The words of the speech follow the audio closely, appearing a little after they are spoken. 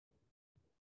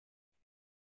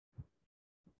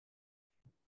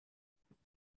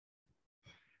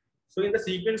So in the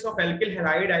sequence of alkyl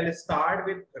halide, I'll start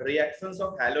with reactions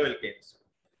of haloalkanes.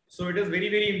 So it is very,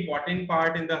 very important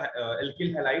part in the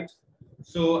alkyl halide.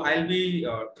 So I'll be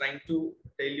trying to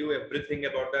tell you everything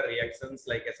about the reactions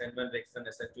like SN1 reaction,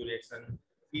 SN2 reaction,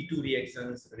 E2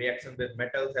 reactions, reaction with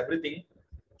metals, everything.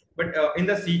 But in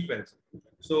the sequence.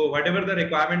 So whatever the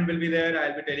requirement will be there,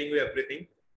 I'll be telling you everything.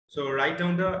 So write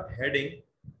down the heading,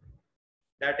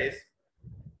 that is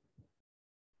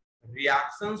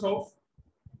reactions of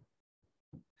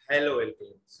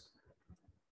haloalkanes.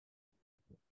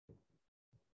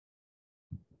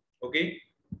 Okay.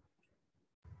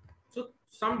 So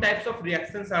some types of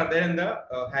reactions are there in the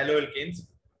haloalkanes.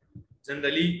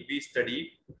 Generally, we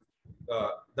study.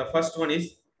 The first one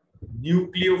is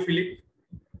nucleophilic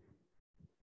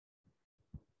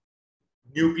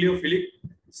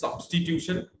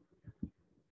substitution.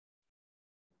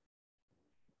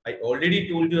 I already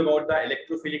told you about the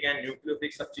electrophilic and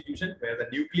nucleophilic substitution, where the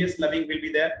nucleus loving will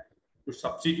be there to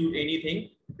substitute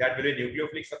anything. That will be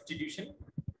nucleophilic substitution.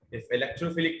 If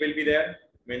electrophilic will be there,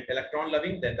 when electron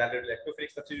loving, then that will be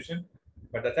electrophilic substitution.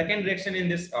 But the second reaction in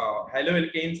this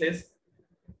haloalkanes is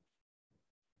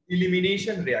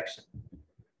elimination reaction.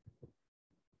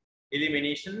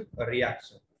 Elimination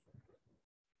reaction.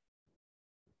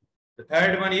 The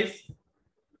third one is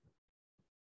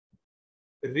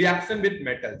reaction with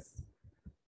metals.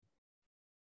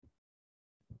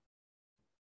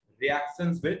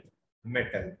 Reactions with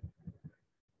metal.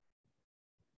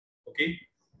 Okay.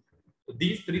 So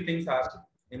these three things are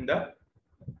in the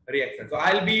reaction. So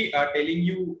I'll be telling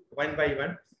you one by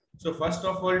one. So first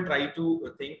of all, try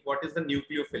to think what is the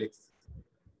nucleophilics.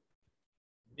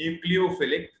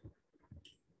 Nucleophilic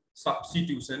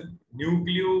substitution.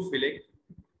 Nucleophilic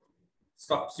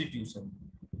substitution.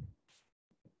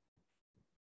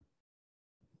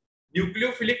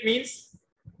 Nucleophilic means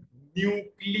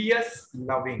nucleus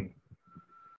loving.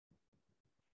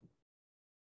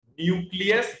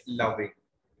 Nucleus loving.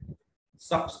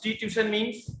 Substitution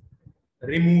means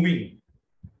removing.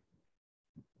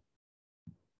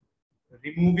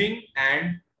 Removing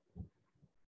and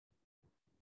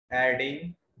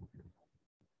adding.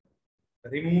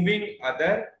 Removing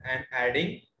other and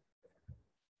adding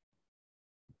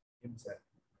himself.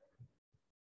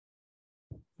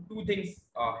 Two things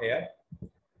here.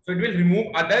 So it will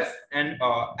remove others and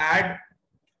add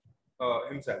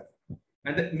himself.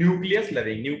 And the nucleus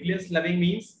loving. Nucleus loving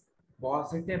means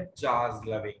positive charge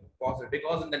loving. Positive,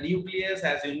 because in the nucleus,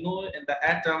 as you know, in the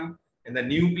atom, in the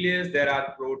nucleus there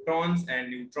are protons and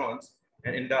neutrons,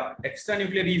 and in the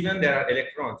extranuclear region there are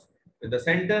electrons. In the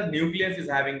center, nucleus is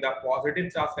having the positive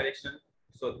charge correction.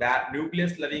 So that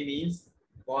nucleus loving means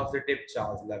positive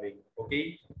charge loving.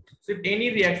 Okay. So if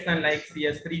any reaction like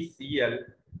CS3Cl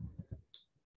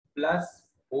plus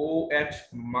OH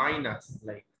minus,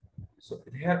 like, so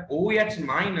here OH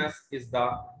minus is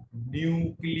the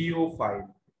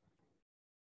nucleophile.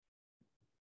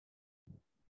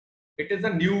 It is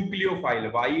a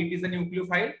nucleophile. Why it is a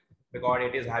nucleophile? Because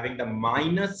it is having the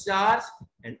minus charge,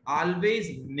 and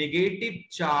always negative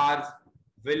charge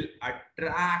will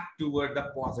attract toward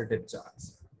the positive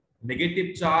charge.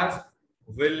 Negative charge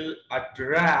will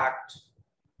attract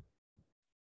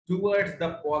towards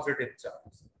the positive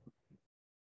charge.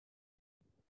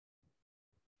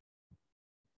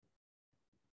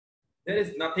 There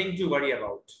is nothing to worry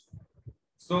about.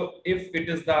 So if it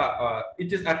is the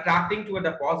it is attracting toward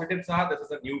the positive charge, this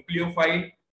is a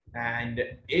nucleophile, and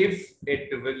if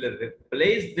it will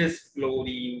replace this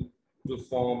chlorine to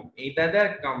form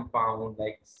another compound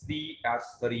like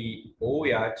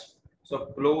CH3OH, so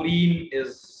chlorine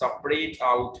is separate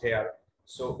out here.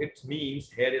 So it means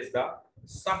here is the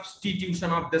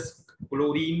substitution of this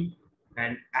chlorine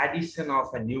and addition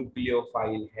of a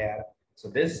nucleophile here. So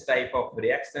this type of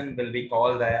reaction will be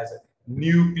called as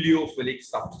nucleophilic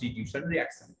substitution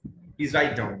reaction. Please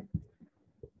write down.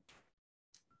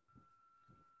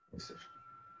 Yes, sir.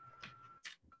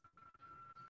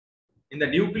 In the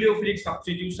nucleophilic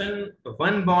substitution,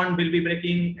 one bond will be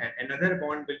breaking and another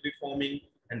bond will be forming,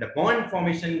 and the bond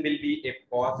formation will be a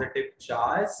positive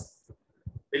charge,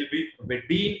 will be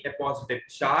between a positive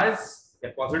charge, a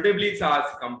positively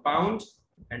charged compound,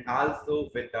 and also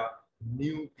with a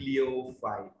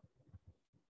nucleophile.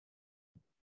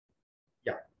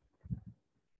 Yeah.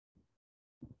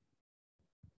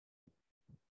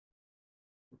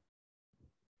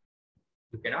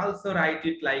 You can also write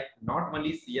it like not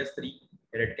only CS3,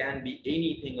 it can be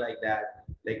anything like that.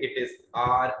 Like it is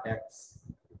RX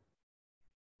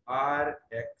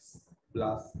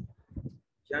plus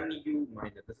Nu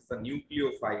minus. This is a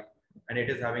nucleophile, and it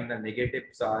is having the negative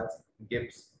charge,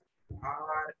 gives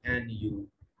RNU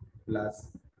plus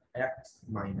X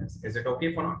minus. Is it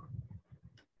okay for now?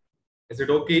 Is it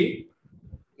okay?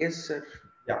 Yes, sir.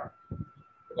 Yeah,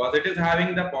 because it is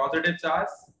having the positive charge,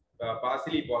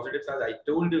 partially positive charge. I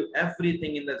told you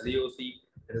everything in the ZOC.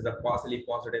 It is a partially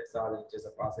positive charge, which is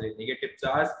a partially negative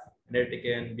charge, and it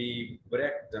can be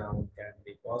breakdown, can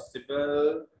be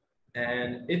possible,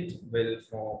 and it will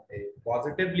form a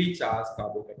positively charged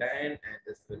carbocation, and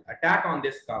this will attack on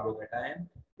this carbocation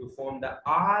to form the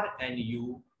R and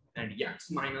U, and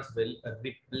X minus will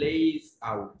replace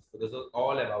out. So this is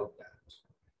all about that.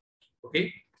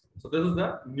 Okay, so this is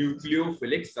the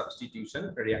nucleophilic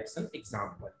substitution reaction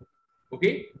example.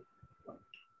 Okay,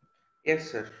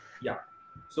 Yes, sir. yeah.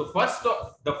 So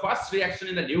the first reaction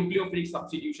in the nucleophilic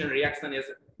substitution reaction is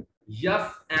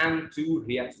SN2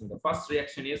 reaction. The first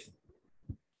reaction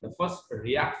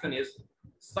is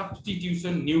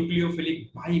substitution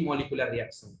nucleophilic bimolecular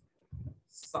reaction.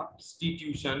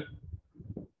 Substitution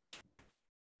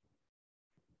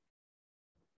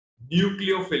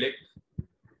nucleophilic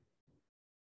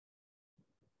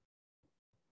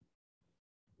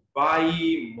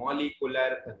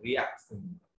bimolecular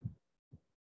reaction.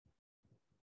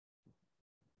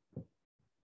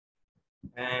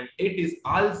 And it is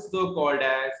also called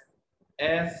as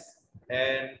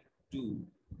SN2,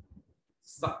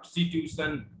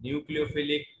 substitution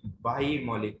nucleophilic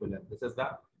bimolecular. This is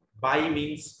the bi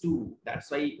means two.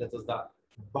 That's why this is the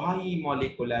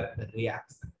bimolecular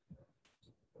reaction.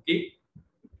 Okay.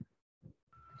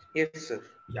 Yes, sir.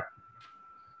 Yeah.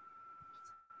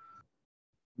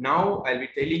 Now I'll be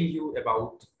telling you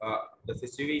about the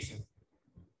situation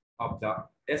of the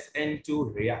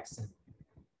SN2 reaction.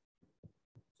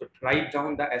 So write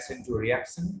down the SN2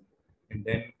 reaction, and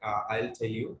then I'll tell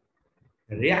you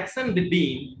reaction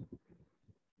between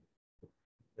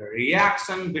the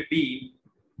reaction between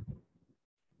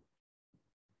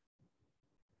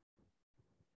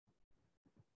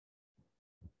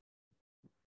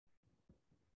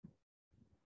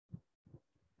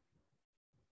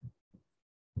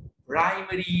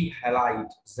primary halide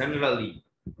generally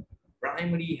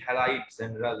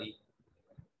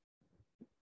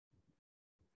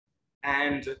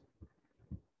and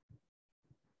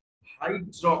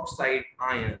hydroxide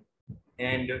ion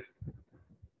and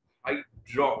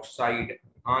hydroxide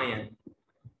ion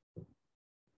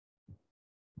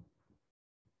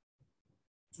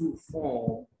to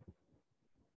form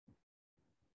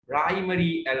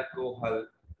primary alcohol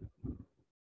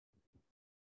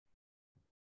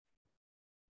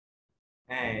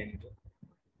and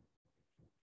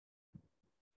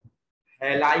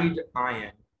halide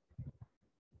ion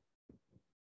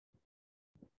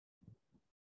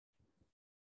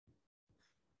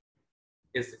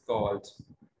is called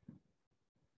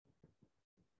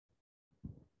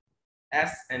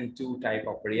SN2 type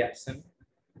of reaction.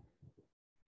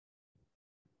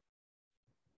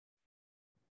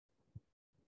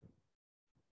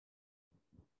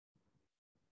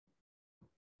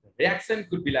 Reaction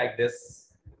could be like this.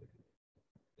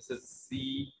 This is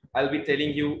C. I'll be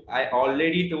telling you, I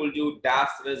already told you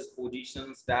dash with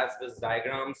positions, dash with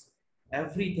diagrams,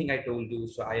 everything I told you.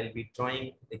 So I'll be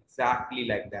drawing exactly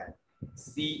like that.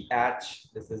 CH,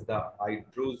 this is the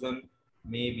hydrogen,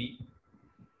 maybe.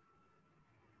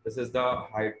 This is the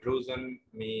hydrogen,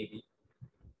 maybe.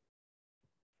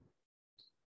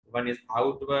 One is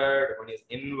outward, one is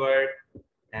inward,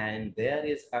 and there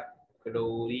is a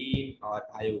chlorine or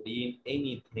iodine,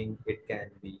 anything it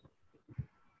can be.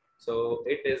 So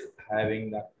it is having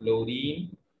the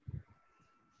chlorine,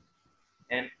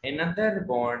 and another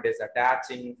bond is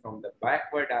attaching from the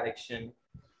backward direction.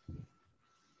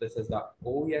 This is the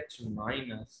OH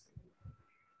minus.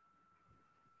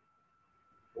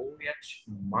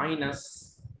 OH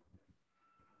minus.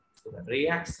 So the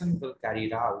reaction will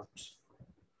carried out.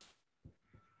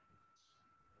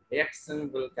 Reaction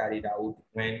will carried out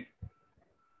when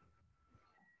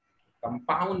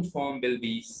compound form will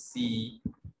be C.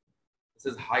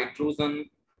 This is hydrogen.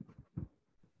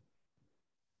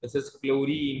 This is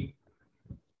chlorine.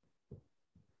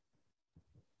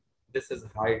 This is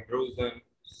hydrogen.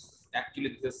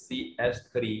 Actually, this is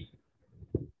CH3.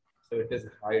 So it is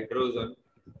hydrogen.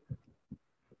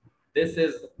 This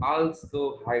is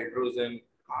also hydrogen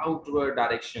outward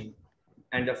direction.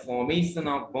 And the formation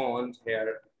of bond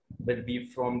here will be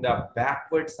from the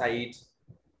backward side,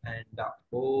 and the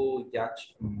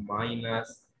OH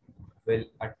minus will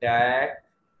attack.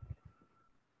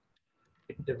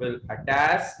 It will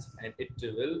attach and it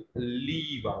will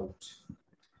leave out.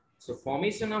 So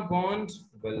formation of bond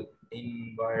will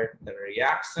invert the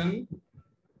reaction.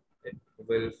 It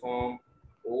will form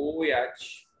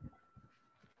OH.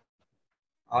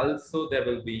 Also there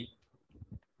will be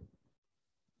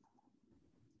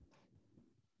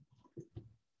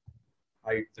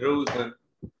hydrogen.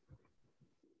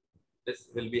 This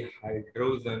will be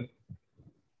hydrogen.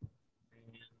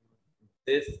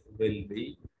 This will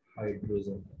be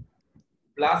hydrogen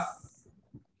plus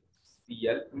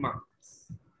Cl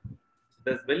minus.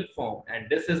 This will form, and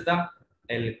this is the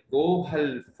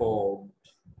alcohol formed.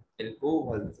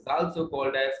 Alcohol is also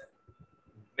called as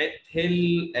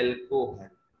methyl alcohol.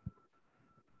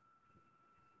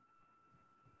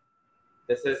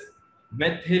 This is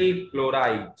methyl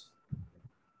chloride.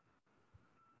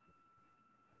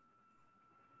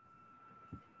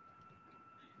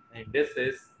 And this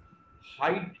is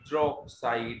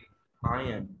hydroxide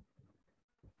ion.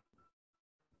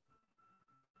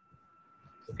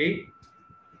 Okay.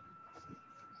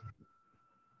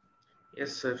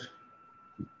 Yes, sir.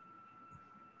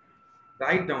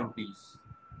 Write down, please.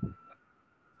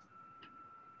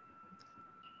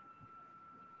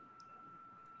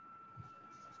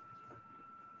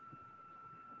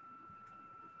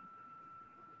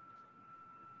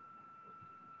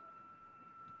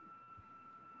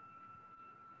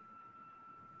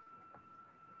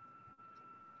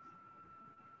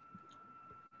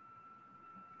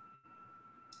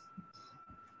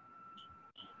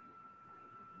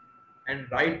 And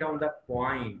write down the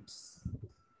points,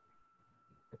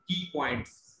 the key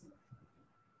points.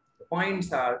 The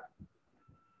points are: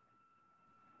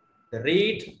 the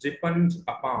rate depends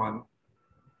upon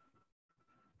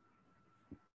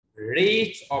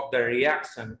rate of the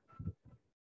reaction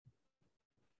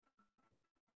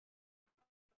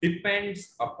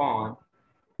depends upon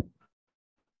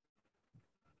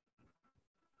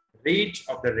rate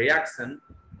of the reaction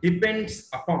depends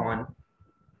upon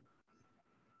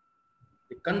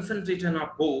the concentration of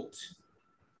both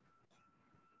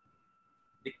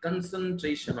the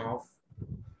concentration of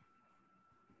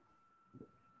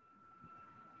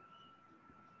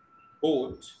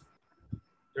both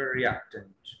the reactant.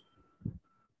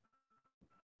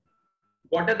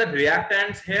 What are the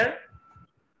reactants here?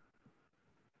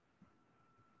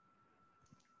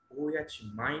 OH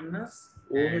minus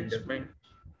and OH minus.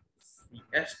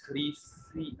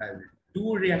 CH3Cl.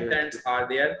 Two reactants are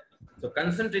there. So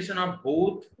concentration of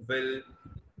both will,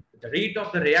 the rate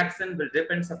of the reaction will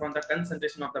depends upon the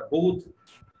concentration of the both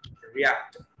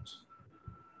reactant.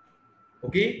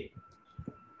 Okay.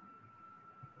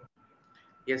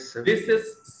 Yes, sir. This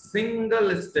is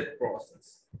single step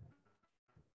process.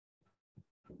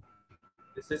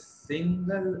 This is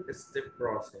single step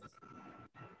process.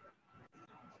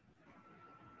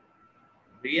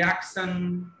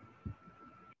 Reaction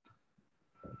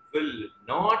will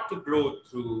not go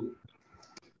through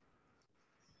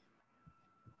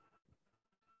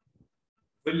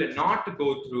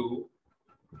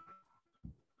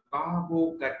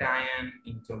carbocation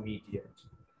intermediate.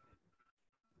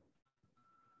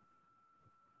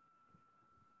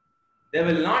 There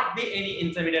will not be any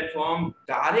intermediate form.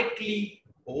 Directly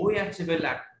OH will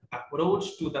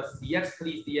approach to the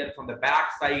CH3Cl from the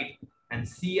back side, and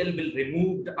Cl will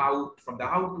removed out from the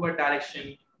outward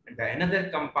direction, and another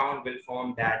compound will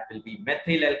form, that will be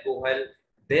methyl alcohol.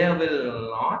 There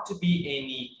will not be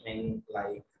anything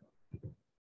like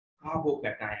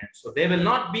carbocation. So there will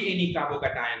not be any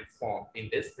carbocation formed in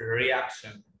this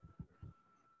reaction.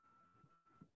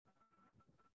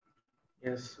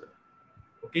 Yes, sir.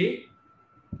 Okay.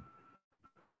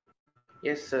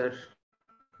 Yes, sir.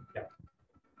 Yeah.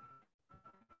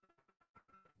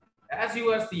 As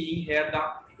you are seeing here,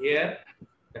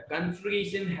 the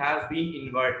configuration has been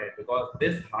inverted because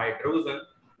this hydrogen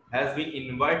has been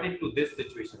inverted to this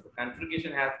situation. The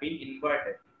configuration has been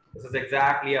inverted. This is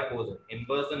exactly opposite.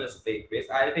 Inversion is take place.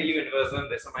 I'll tell you inversion,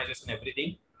 racemization,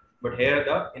 everything. But here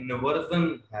the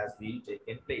inversion has been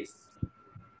taken place.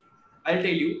 I'll tell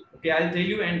you. Okay, I'll tell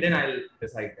you and then I'll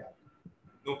decide that.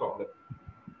 No problem.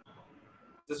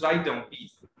 Just write down,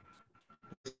 please.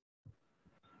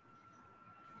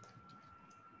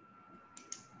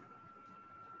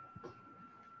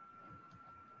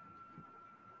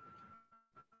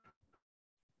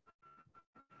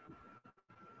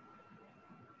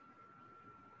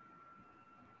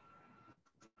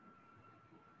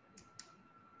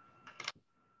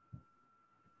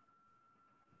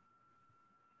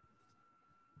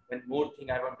 One more thing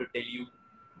I want to tell you: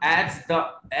 as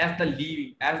the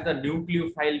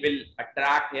nucleophile will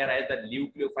attract here, as the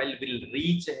nucleophile will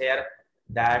reach here,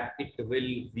 that it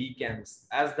will weaken.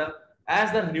 As the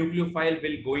nucleophile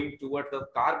will going towards the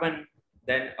carbon,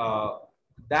 then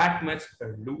that much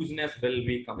looseness will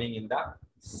be coming in the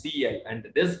Cl,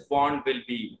 and this bond will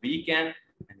be weakened,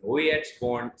 and OH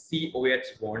bond,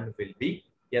 COH bond will be,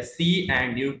 yes, C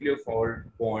and nucleophile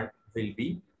bond will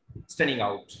be standing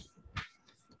out.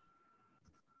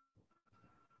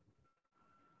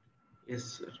 Yes,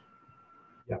 sir.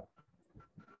 Yeah.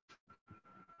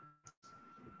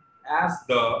 As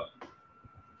the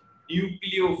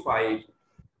nucleophile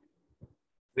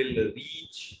will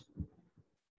reach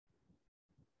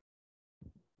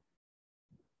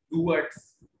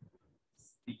towards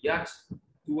the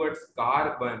towards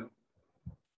carbon,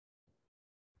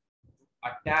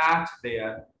 attach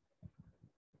there,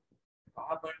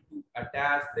 carbon to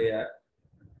attach there,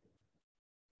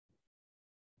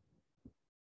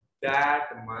 that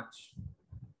much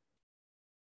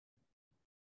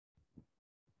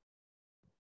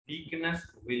weakness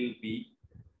will be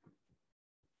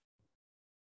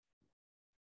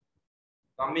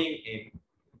coming in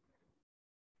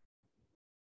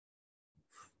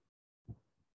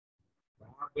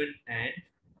carbon and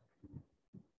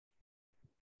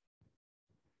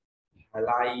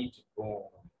halide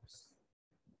bonds.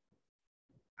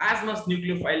 As much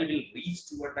nucleophile will reach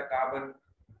toward the carbon,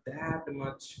 that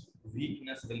much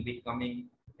weakness will be coming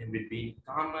in between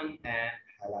carbon and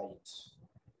halide.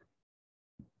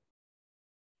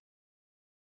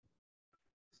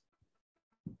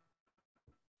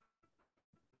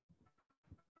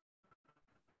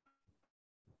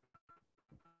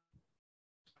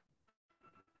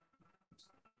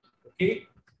 Okay,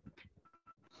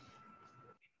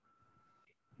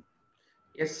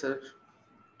 Yes, sir. is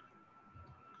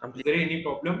Complete. there any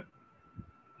problem?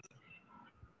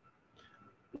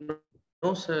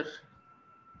 No, sir.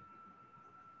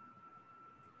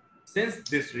 Since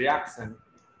this reaction,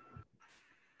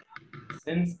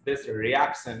 since this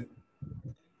reaction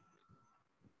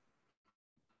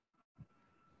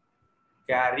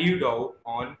carried out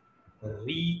on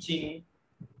reaching,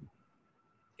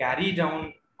 carried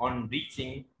down on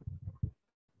reaching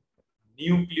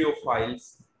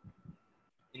nucleophiles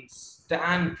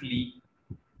instantly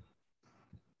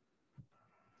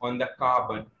on the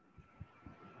carbon.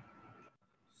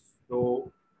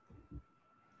 So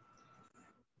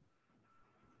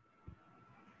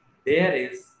there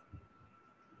is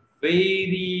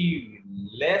very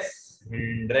less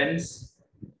hindrance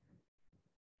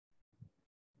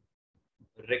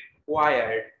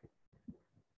required.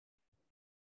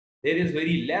 There is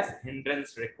very less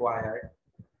hindrance required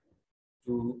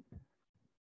to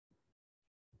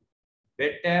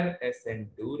better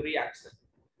SN2 reaction.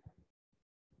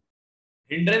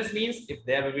 Hindrance means if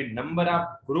there will be number of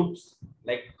groups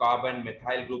like carbon,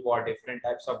 methyl group or different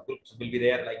types of groups will be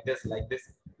there like this,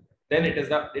 then it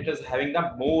is having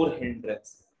the more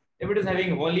hindrance. If it is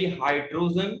having only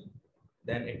hydrogen,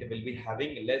 then it will be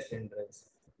having less hindrance.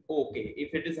 Okay,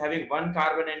 if it is having one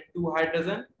carbon and two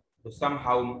hydrogen, so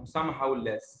somehow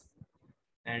less.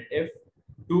 And if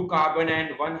two carbon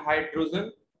and one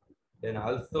hydrogen, then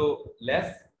also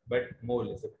less, but more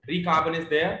less. If three carbon is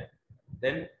there,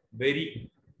 then very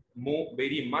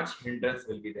much hindrance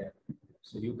will be there.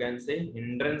 So you can say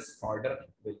hindrance order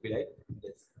will be like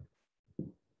this.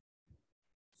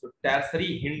 So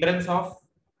tertiary hindrance of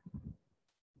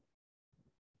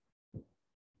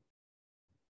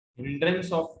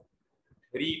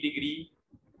 3 degree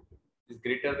is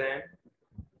greater than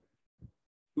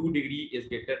 2 degree is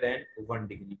greater than 1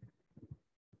 degree.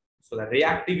 So the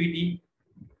reactivity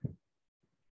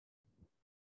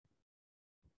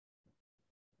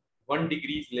 1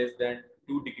 degree is less than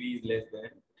 2 degrees less than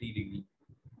 3 degree.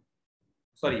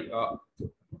 Sorry,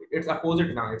 it's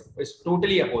opposite now. It's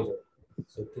totally opposite.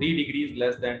 So 3 degrees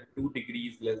less than 2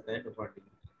 degrees less than 1 degree.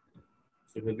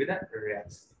 So it will be the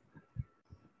reaction.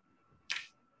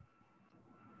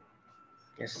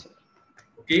 Yes, sir.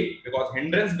 Okay, because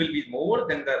hindrance will be more,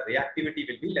 then the reactivity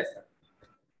will be lesser.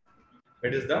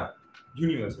 That is the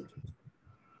universal truth.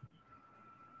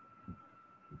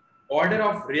 Order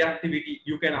of reactivity,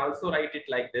 you can also write it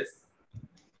like this.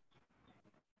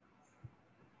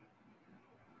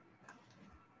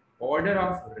 Order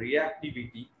of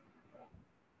reactivity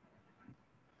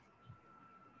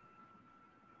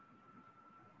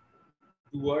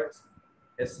towards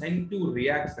SN2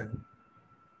 reaction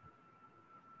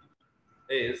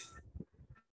is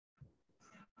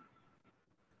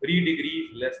 3 degrees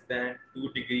less than 2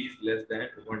 degrees less than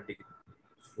 1 degree.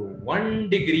 So 1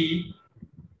 degree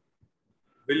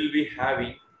will be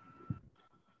having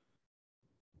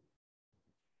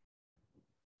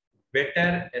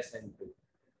better SN2.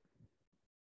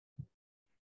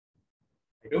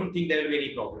 I don't think there will be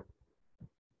any problem.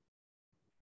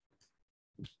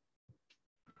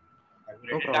 Have you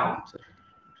No written problem, down? sir.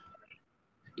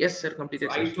 Yes, sir. So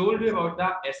Completed, sir. I told you about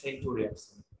the SN2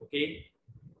 reaction. Okay.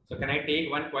 So can I take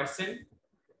one question?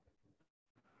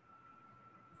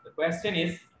 The question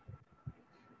is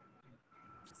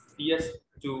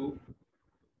CH2,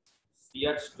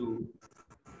 CH2,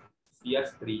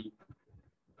 CH3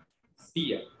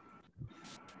 Cl.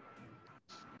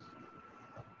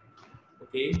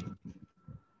 Okay,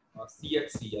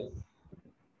 CHCl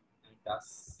and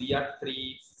CH3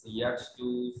 CH2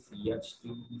 CH2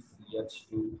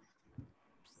 CH2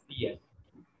 Cl,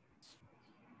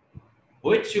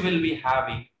 which will be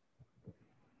having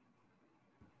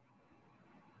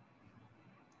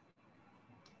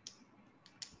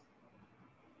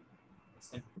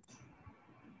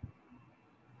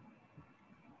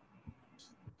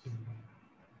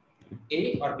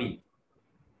A or B?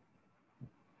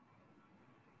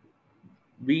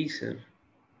 B, sir.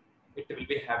 It will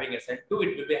be having SN2.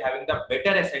 It will be having the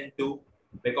better SN2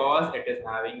 because it is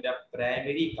having the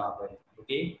primary carbon.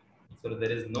 Okay, so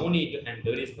there is no need and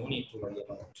there is no need to worry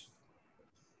about.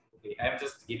 Okay, I am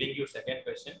just giving you second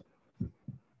question.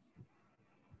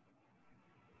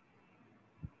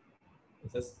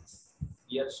 This is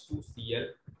CH2Cl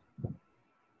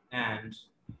and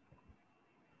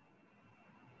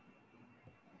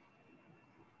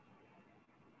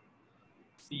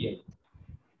Cl.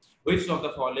 Which of the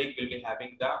following will be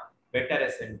having the better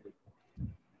SN2?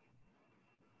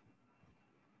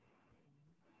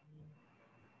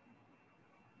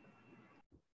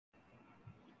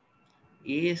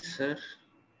 A, sir.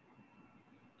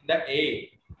 The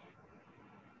A.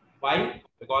 Why?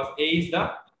 Because A is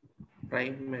the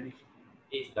Primary.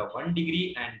 1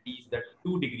 degree and D is the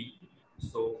 2 degree.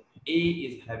 So A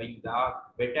is having the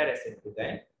better SN2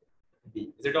 than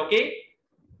B. Is it okay?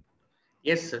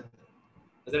 Yes, sir.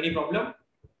 Is there any problem?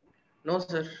 No,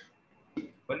 sir.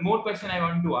 One more question I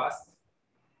want to ask.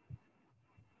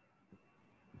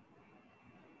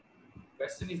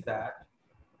 Question is that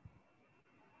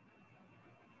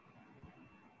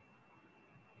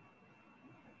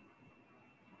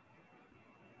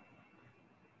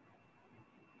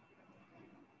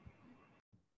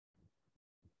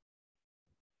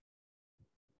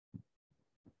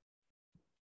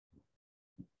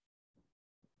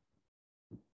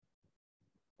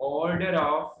order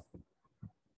of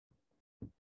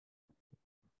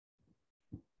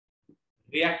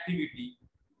reactivity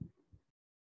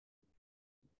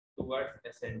towards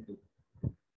SN2.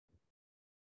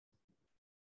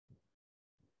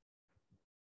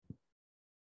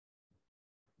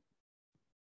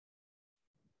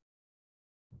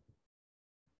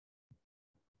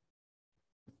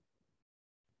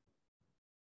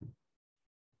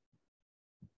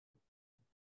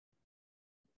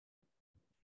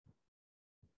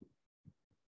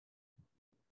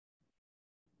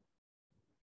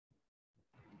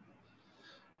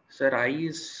 Sir, I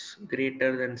is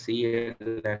greater than Cl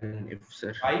and if,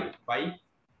 sir. Why?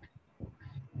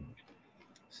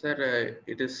 Sir,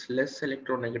 it is less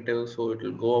electronegative, so it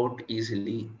will go out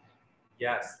easily.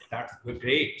 Yes, that's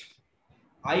great.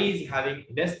 I is having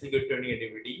less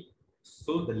negativity,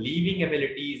 so the leaving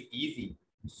ability is easy.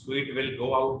 So it will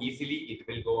go out easily, it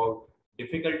will go out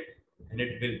difficult, and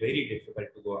it will very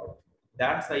difficult to go out.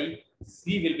 That's why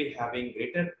C will be having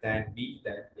greater than B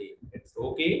than A. It's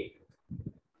okay.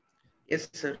 Yes,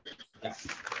 sir. Yeah,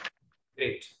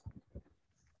 great.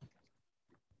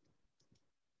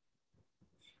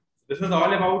 This is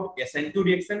all about SN2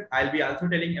 reaction. I'll be also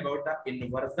telling about the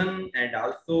inversion and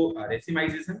also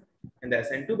racemization in the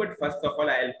SN2. But first of all,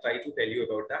 I'll try to tell you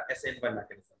about the SN1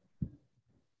 mechanism.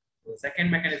 The second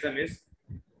mechanism is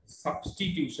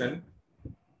substitution.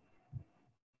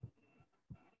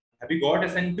 Have you got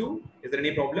SN2? Is there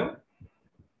any problem?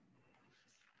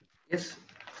 Yes,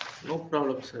 no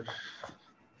problem, sir.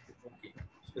 Okay.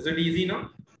 Is it easy now?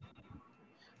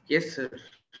 Yes, sir.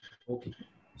 Okay.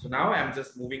 So now I'm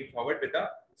just moving forward with the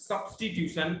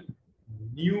substitution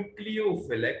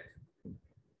nucleophilic.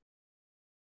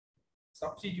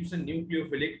 Substitution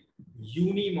nucleophilic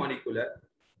unimolecular.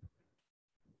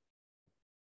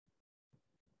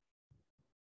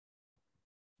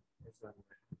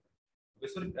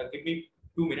 This will give me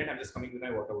 2 minutes. I'm just coming with my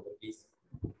water bottle, please.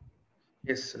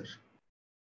 Yes, sir.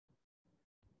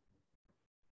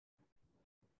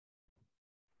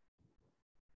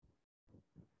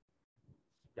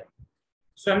 Yeah.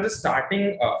 So I'm just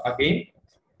starting again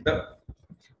the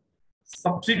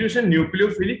substitution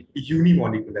nucleophilic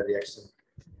unimolecular reaction.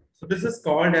 So this is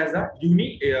called as a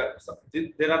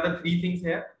there are the three things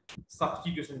here.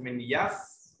 Substitution means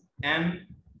yes, N,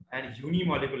 and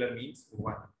unimolecular means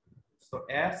one. So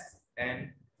S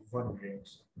and one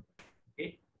reaction.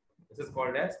 Okay, this is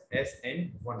called as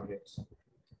SN1 reaction.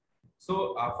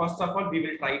 So first of all, we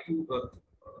will try to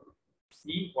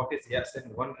see what is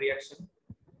SN1 reaction.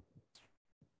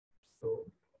 So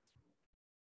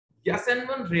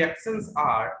SN1 reactions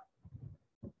are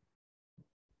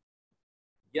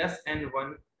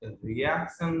SN1 The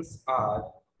reactions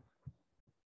are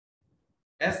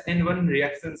SN1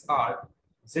 reactions are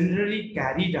generally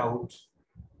carried out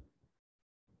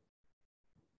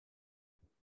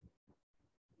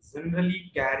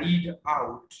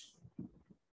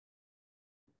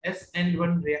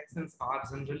SN1 reactions are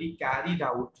generally carried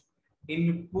out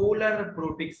in polar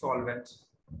protic solvent.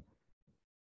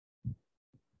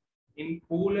 In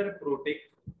polar protic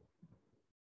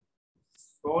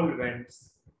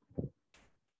solvents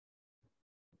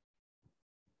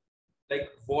like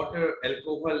water,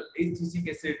 alcohol, acetic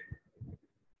acid.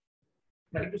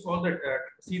 Try to solve that.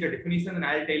 See the definition, and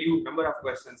I'll tell you number of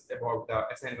questions about the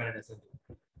SN1 and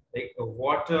SN2. Like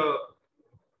water,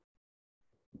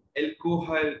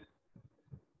 alcohol,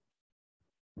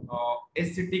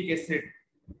 acetic acid.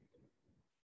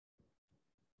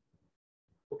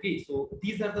 Okay, so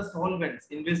these are the solvents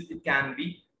in which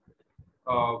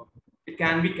uh, it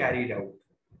can be carried out.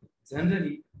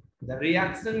 Generally, the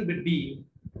reaction between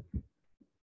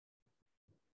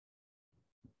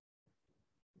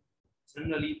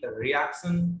generally the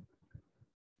reaction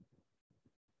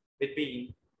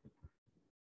between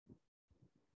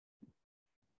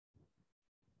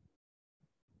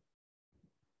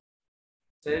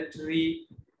tertiary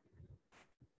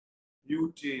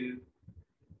butyl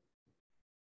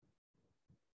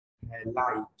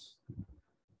halide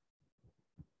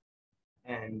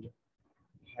and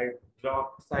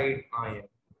hydroxide ion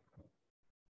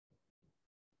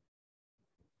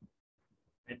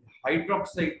and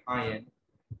hydroxide ion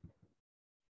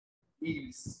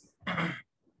is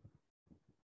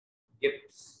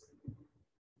gives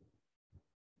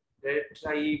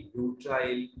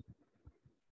tetrabutyl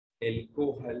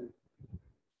alcohol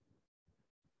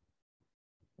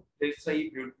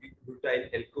tetrabutyl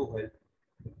alcohol.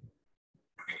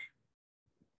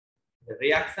 The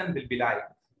reaction will be like,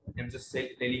 I'm just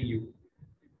telling you,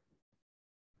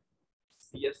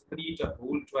 CS3 to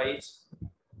whole twice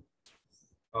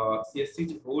CS3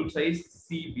 to whole twice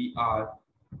CBr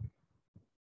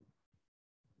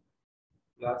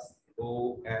plus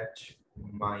OH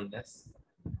minus.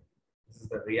 This is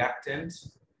the reactant. So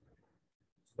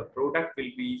the product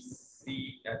will be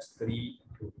CH3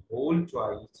 to whole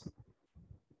twice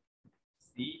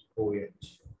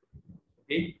COH.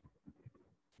 Okay.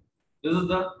 This is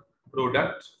the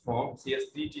product form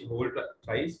CS3 to whole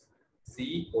twice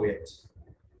COH.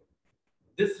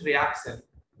 This reaction,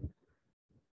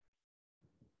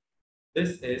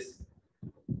 this is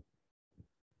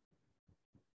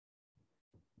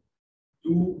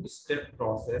two-step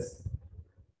process.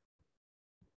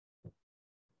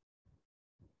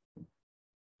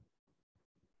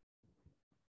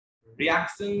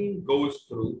 Reaction goes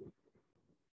through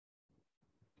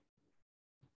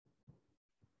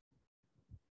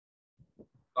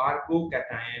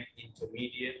carbocation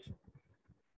intermediate,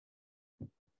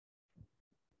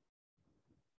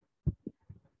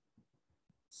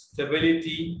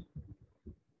 stability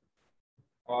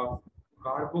of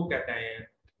carbocation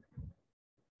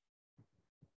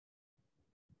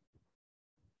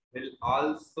will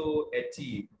also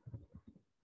achieve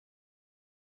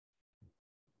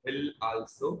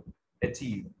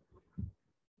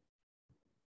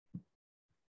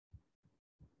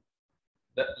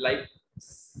the like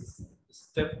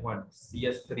step 1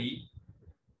 CS3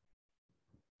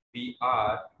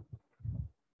 Br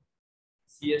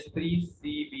CS3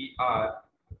 CBr.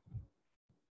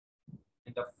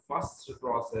 In the first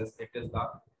process, it is the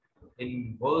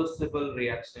inversible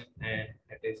reaction, and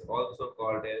it is also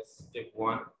called as step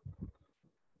 1.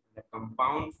 The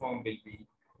compound form will be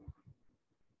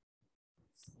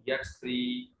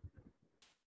CH3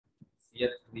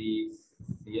 CH3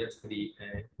 CH3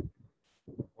 and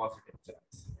positive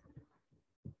charge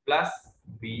plus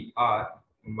Br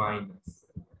minus.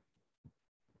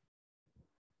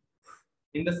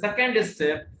 In the second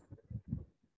step,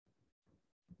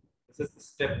 this is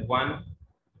step 1.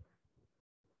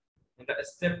 In the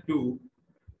step 2,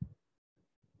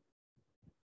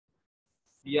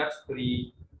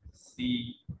 CH3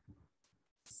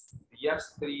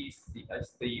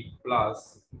 CH3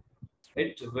 plus,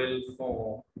 it will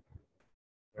form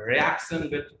reaction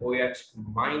with OH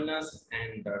minus,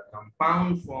 and the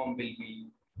compound form will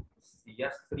be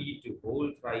CH3 to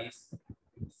whole thrice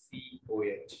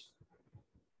COH.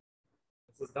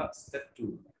 This is the step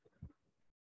 2.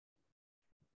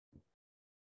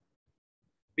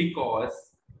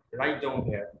 Because, write down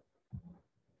here,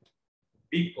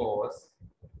 because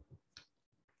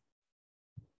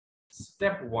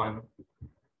step 1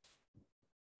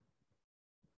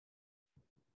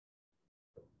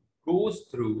 goes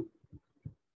through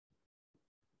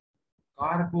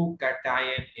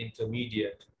carbocation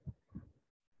intermediate.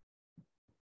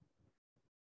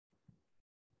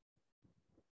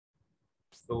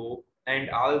 So, and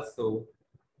also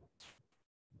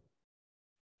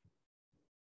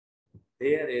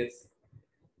there is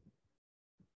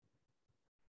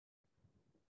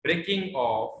breaking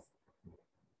of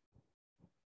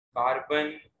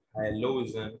carbon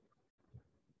halogen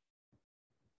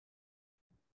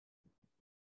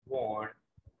bond,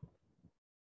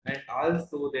 and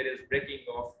also there is breaking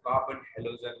of carbon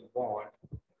halogen bond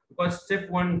because step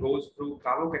 1 goes through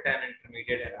carbocation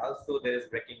intermediate, and also there is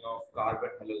breaking of carbon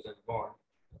halogen bond.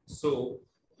 So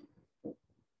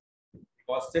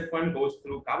because step 1 goes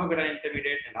through carbocation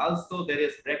intermediate and also there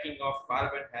is breaking of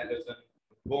carbon halogen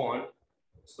bond,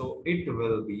 so it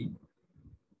will be,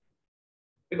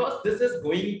 because this is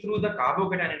going through the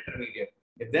carbocation intermediate.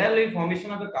 If there will be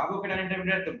formation of the carbocation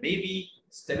intermediate, then maybe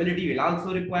stability will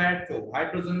also required. So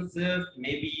hydrogen shift,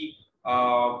 maybe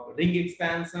ring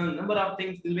expansion, number of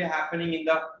things will be happening in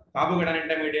the carbocation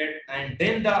intermediate, and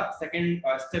then the second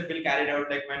step will carried out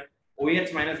like when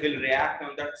OH minus will react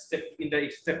on that step in the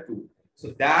step 2.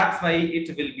 So that's why it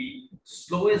will be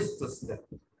slowest step.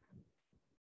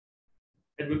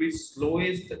 It will be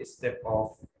slowest step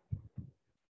of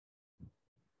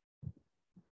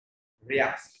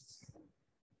reaction.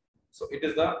 So it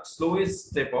is the slowest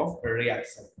step of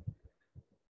reaction.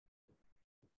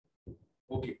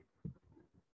 Okay.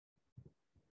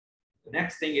 The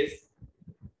next thing is,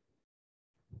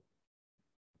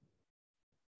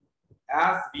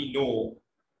 as we know,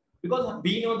 because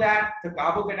we know that the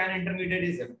carbocation intermediate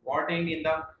is important in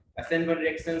the SN1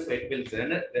 reaction, so it will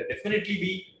definitely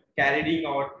be carrying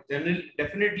out,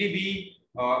 definitely be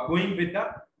going with the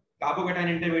carbocation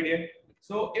intermediate.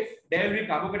 So if there will be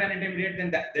carbocation intermediate, then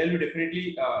there will be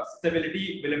definitely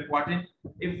stability will important.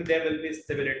 If there will be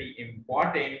stability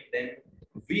important, then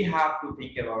we have to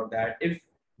think about that. If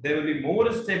there will be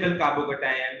more stable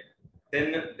carbocation,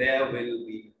 then there will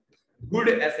be good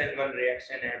SN1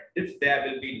 reaction, and if there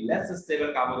will be less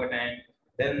stable carbocation,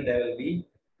 then there will be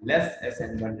less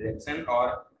SN1 reaction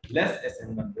or less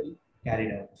SN1 will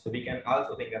carried out. So we can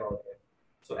also think about it.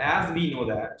 So as we know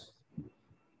that,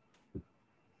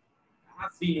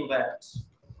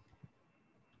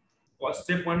 first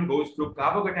step 1 goes through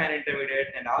carbocation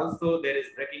intermediate, and also there is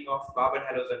breaking of carbon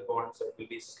halogen bond. So it will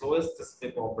be slowest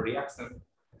step of reaction.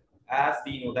 As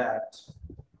we know that,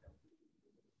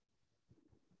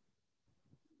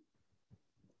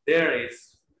 there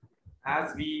is,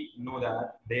 as we know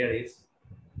that there is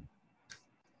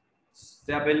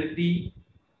stability.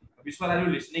 Vishwal, are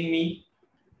you listening me?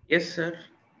 Yes, sir.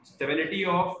 Stability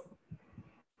of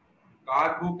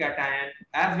carbocation.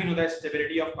 As we know that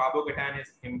stability of carbocation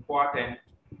is important.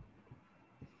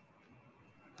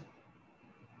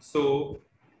 So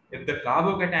if the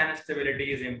carbocation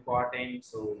stability is important,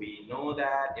 so we know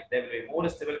that if there will be more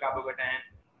stable carbocation,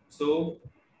 so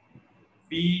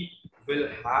we will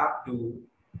have to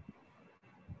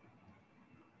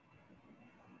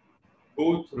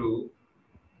go through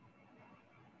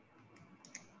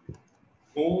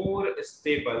more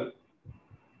stable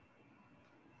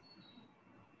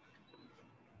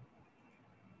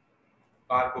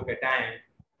carbocation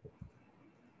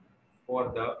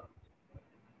for the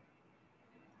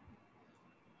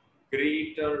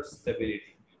greater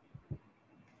stability. Is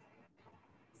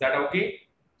that okay?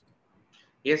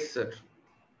 Yes, sir.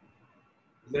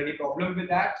 Is there any problem with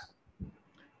that?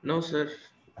 No, sir.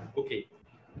 Okay.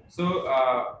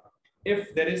 So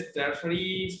if there is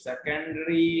tertiary,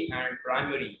 secondary, and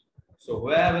primary, so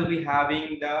where will be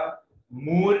having the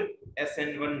more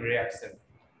SN1 reaction?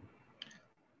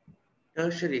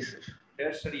 Tertiary, sir.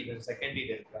 Tertiary, then secondary,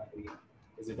 then primary.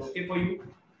 Is it okay for you?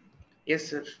 Yes,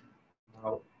 sir.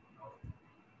 Now,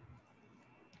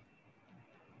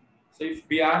 so if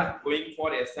we are going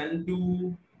for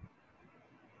SN2,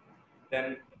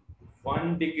 then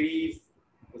 1 degree is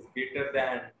greater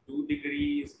than 2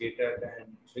 degrees, greater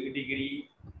than 3 degree,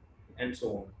 and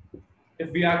so on. If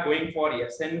we are going for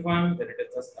SN1, then it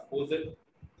is just opposite.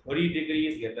 3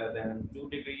 degrees greater than 2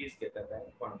 degrees greater than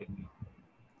 1 degree.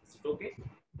 Is it okay?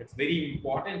 It's very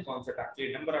important concept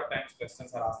actually. Number of times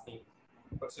questions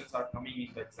are coming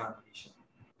in the examination.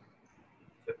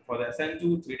 So for the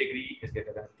SN2, 3 degree is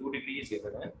greater than 2 degrees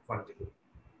greater than 1 degree.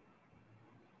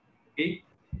 Okay?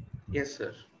 Yes,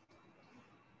 sir.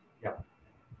 Yeah.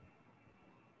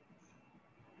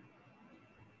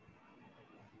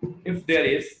 If there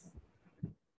is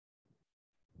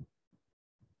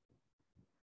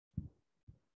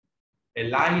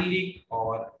allylic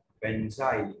or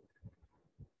benzylic,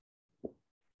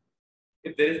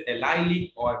 if there is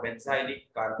allylic or benzylic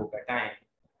carbocation,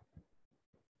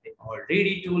 I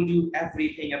already told you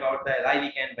everything about the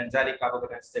allylic and benzylic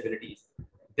carbocation stabilities.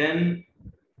 Then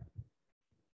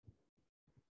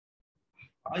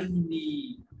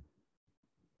highly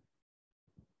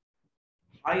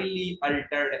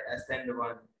altered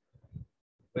SN1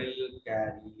 will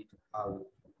carry out.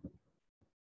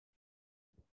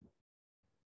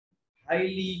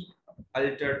 Highly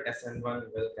altered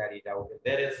SN1 will carry it out. If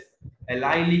there is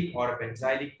allylic or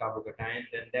benzylic carbocation,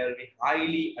 then there will be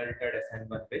highly altered SN1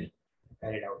 will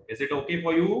carried out. Is it okay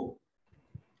for you?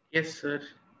 Yes, sir.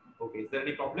 Okay. Is there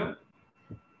any problem?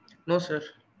 No, sir.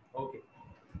 Okay.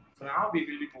 So now we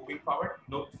will be moving forward.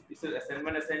 No, this is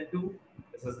SN1, SN2.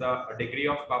 This is the degree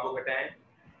of carbocation.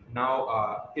 Now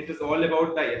it is all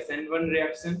about the SN1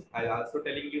 reaction. I'll also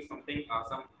telling you something,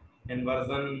 some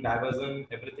inversion, diversion,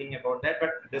 everything about that.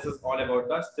 But this is all about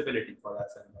the stability for the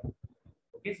SN1.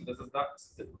 Okay, so this is the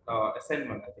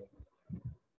SN1, I think,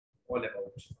 all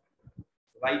about.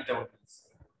 Write down, please.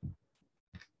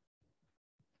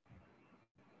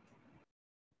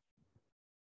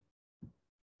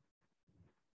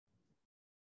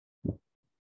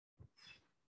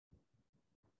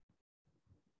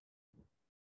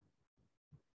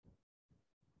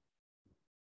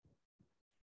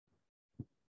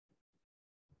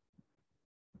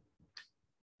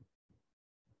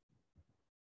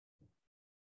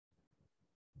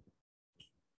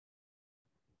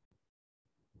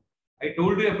 I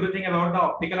told you everything about the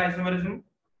optical isomerism.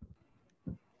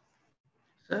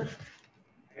 Sir?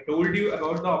 I told you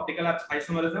about the optical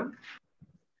isomerism.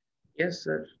 Yes,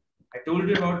 sir. I told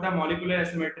you about the molecular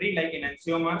asymmetry, like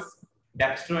enantiomers,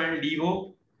 dextro and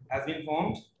levo has been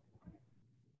formed.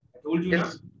 I told you,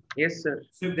 Yes. na? Yes, sir.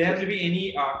 So if there will be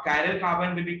any chiral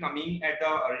carbon will be coming at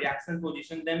the reaction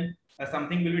position, then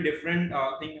something will be different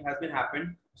thing has been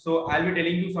happened. So I'll be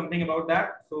telling you something about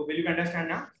that. So will you understand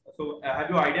now? So have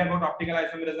you idea about optical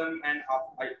isomerism and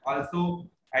also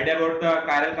idea about the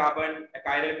chiral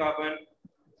carbon,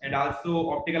 and also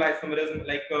optical isomerism,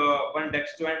 like one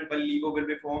dextro and one levo will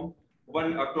be formed.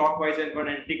 One clockwise and one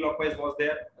anti-clockwise was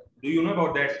there. Do you know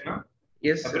about that? No?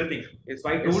 Yes, sir. Everything. Yes, So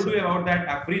I yes, told sir. you about that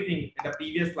everything in the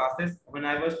previous classes when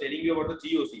I was telling you about the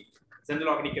GOC, General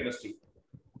Organic Chemistry.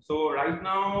 So right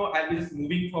now I'll be just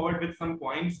moving forward with some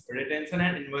points, retention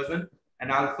and inversion,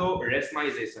 and also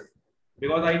racemization.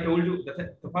 Because I told you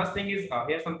the first thing is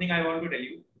here's something I want to tell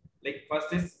you. Like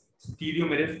first is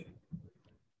stereomerism.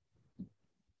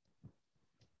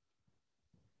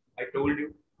 I told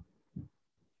you.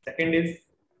 Second is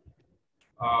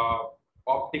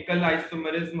optical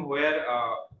isomerism, where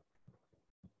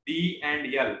D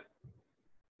and L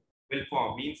will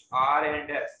form, means R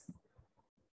and S.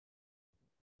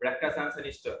 Bractus and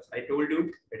sinisters. I told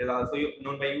you it is also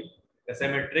known by you. The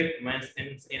symmetric means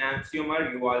in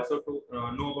enantiomer. You also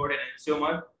know about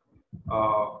enantiomer.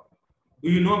 Do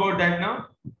you know about that now?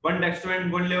 One dextro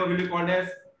and one levo will be called as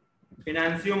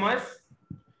enantiomers.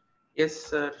 Yes,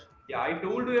 sir. Yeah, I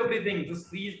told you everything. Just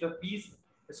please, the piece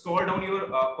scroll down your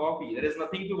copy. There is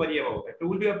nothing to worry about. I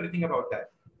told you everything about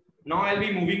that. Now I'll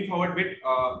be moving forward with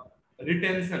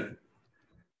retention.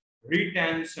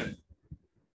 Retention.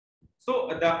 So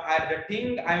the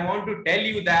thing I want to tell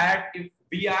you that if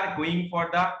we are going for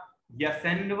the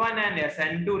SN1 and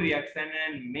SN2 reaction,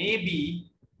 and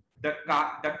maybe the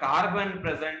carbon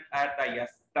present at the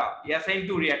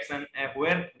SN2 reaction,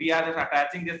 where we are just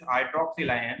attaching this hydroxyl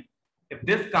ion, if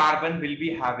this carbon will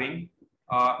be having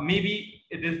maybe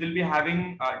this will be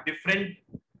having different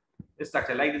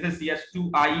structure, like this is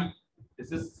CH2I,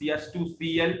 this is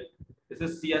CH2Cl, this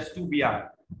is CH2Br.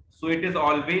 So it is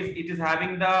always, it is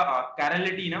having the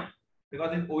chirality now,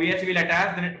 because if OH will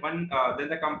attach, then then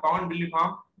the compound will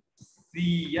form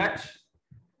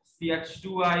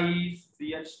CH2I,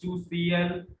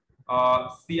 CH2Cl,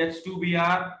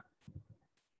 CH2Br,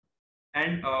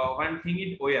 and one thing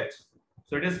is OH.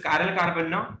 So it is chiral carbon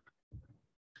now.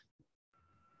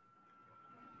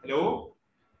 Hello?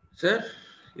 Sir?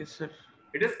 Yes, sir.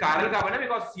 It is chiral carbon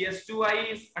because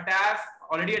CH2I is attached,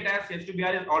 already attached,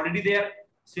 CH2Br is already there,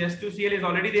 CH2Cl is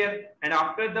already there, and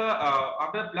after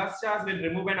the plus charge will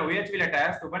remove and OH will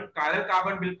attach, so one chiral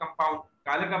compound will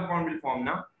form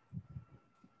now.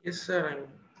 Yes, sir.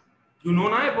 You know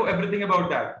now everything about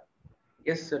that.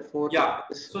 Yes, sir. Yeah.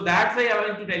 So that's why I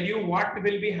want to tell you what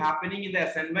will be happening in the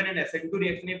SN1 and SN2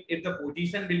 reaction if the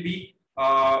position will be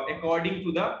according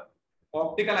to the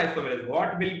optical isomerism.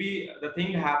 What will be the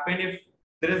thing happen if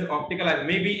there is optical isomerism?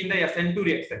 Maybe in the SN2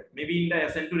 reaction. Maybe in the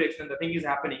SN2 reaction, the thing is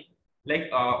happening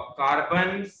like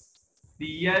carbon,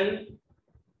 Cl,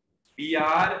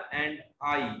 Br, and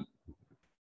I.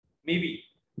 Maybe.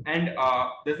 And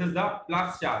this is the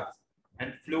plus charge.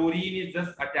 And fluorine is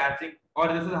just attaching, or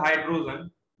this is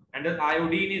hydrogen, and the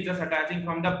iodine is just attaching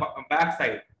from the back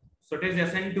side. So it is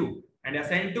SN2. and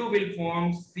SN2 will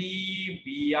form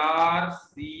CBr,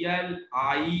 Cl,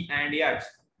 I, and H.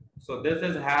 So this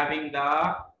is having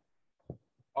the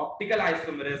optical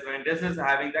isomerism, and this is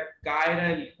having the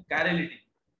chirality.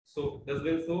 So this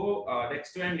will show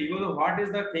next to and equal. So what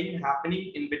is the thing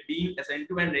happening in between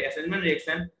SN2 and SN1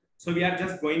 reaction? So we are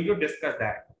just going to discuss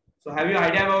that. So have you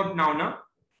idea about now, na?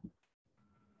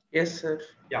 Yes, sir.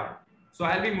 Yeah. So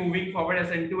I'll be moving forward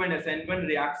SN2 and SN1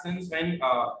 reactions when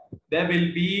there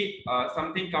will be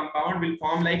something compound will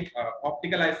form like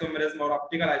optical isomerism or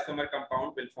optical isomer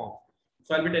compound will form.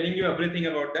 So I'll be telling you everything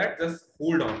about that. Just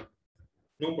hold on.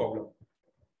 No problem.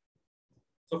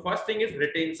 So first thing is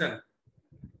retention.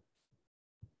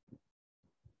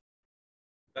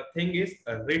 The thing is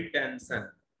retention.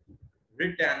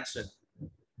 Retention.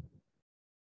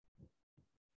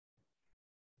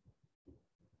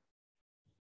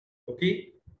 Okay.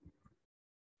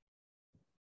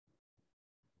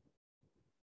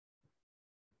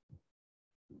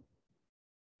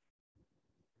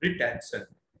 Retention.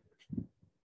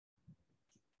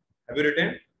 Have you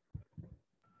written?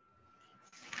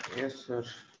 Yes, sir.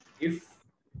 If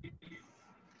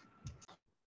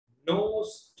no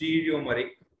stereomeric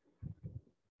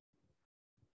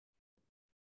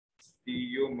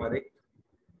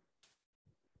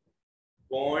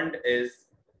bond is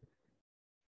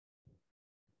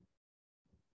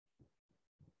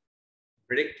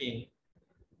breaking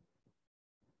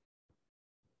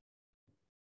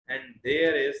and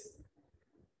there is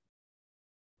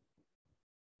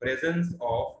presence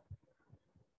of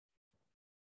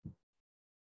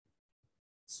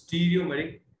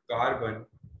stereomeric carbon,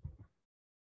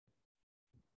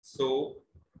 so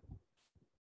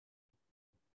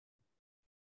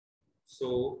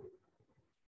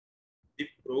the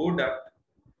product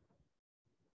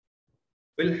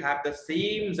will have the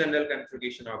same general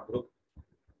configuration of group.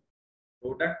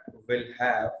 Product will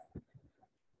have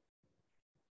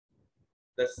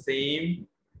the same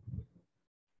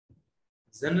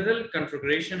general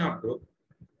configuration of group,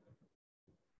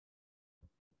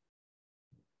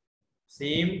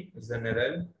 same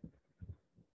general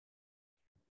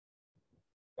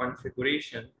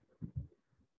configuration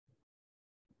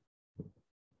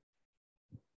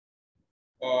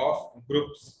of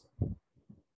groups,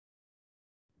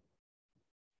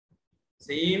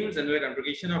 same general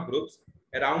configuration of groups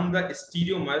around the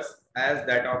stereomers as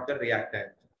that of the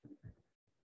reactant.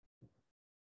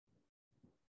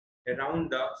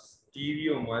 Around the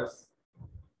stereomers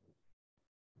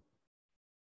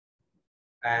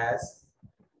as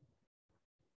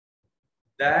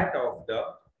that of the,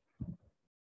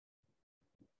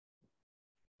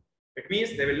 it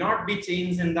means there will not be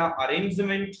change in the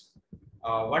arrangement.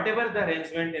 Whatever the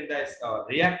arrangement in the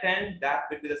reactant, that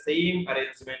will be the same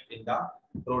arrangement in the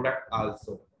product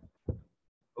also.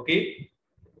 Okay.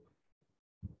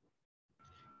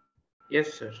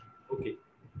 Yes, sir. Okay.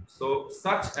 So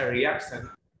such a reaction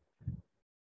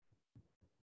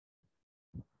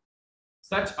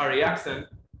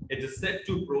it is said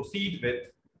to proceed with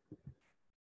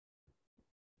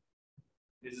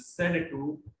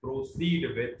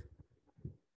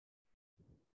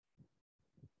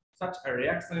such a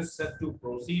reaction is said to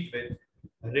proceed with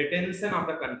retention of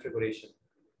the configuration.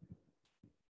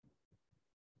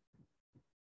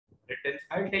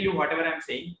 I'll tell you whatever I'm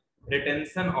saying.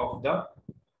 Retention of the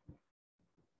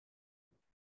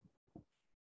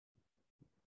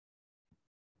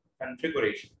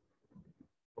configuration.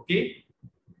 Okay.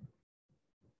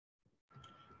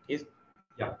 Yes.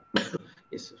 Yeah.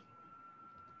 Yes, sir.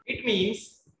 It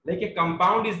means like a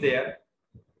compound is there,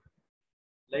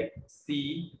 like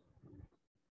C,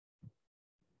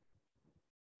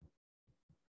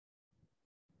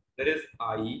 there is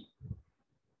I.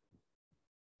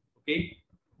 Okay.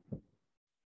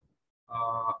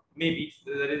 Maybe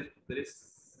there is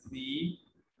C,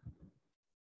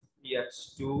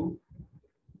 CH2,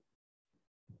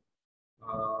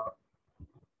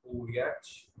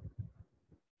 OH.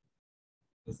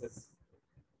 This is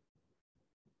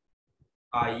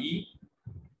IE.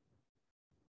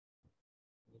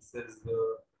 This is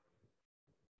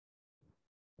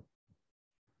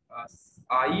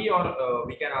IE, or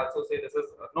we can also say this is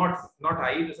not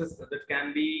IE. This is that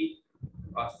can be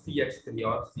CH3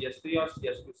 or CH3 or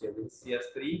CH2.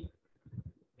 CH3.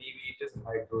 Maybe it is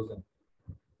hydrogen.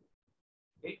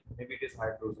 Okay, maybe it is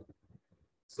hydrogen.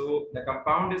 So the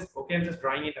compound is okay. I'm just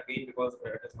drawing it again because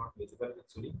it is not visible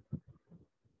actually.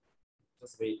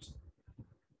 Just wait.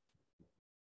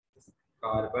 This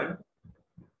carbon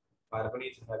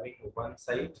is having one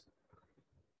side.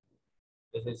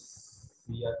 This is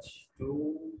CH2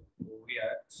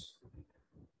 OH,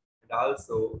 and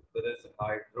also there is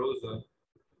hydrogen.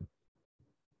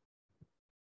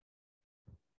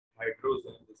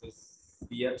 This is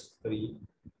CH3.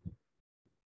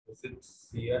 This is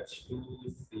CH2,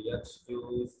 CH2,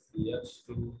 CH2,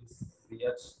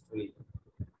 CH3.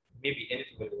 Maybe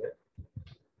anything will be there.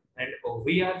 And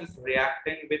we are just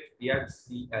reacting with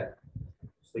HCl.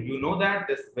 So you know that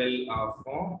this will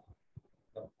form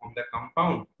the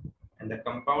compound, and the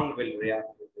compound will react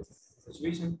with this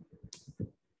situation.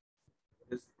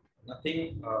 There's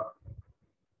nothing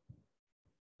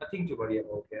to worry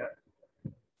about here.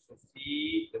 So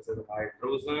see, this is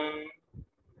hydrogen.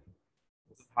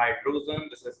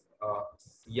 This is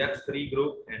CH3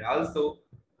 group, and also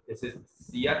this is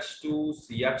CH2,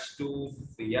 CH2,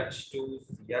 CH2,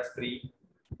 CH3.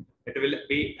 It will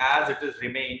be as it is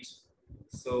remains.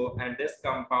 So, and this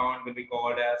compound will be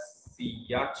called as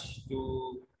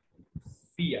CH2Cl.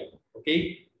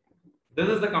 Okay, this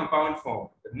is the compound form.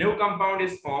 The new compound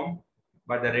is formed,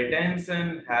 but the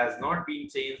retention has not been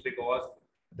changed because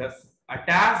the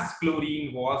attached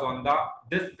chlorine was on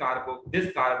this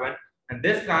carbon, and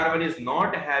this carbon is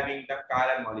not having the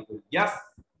chiral molecule. Yes,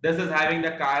 this is having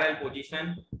the chiral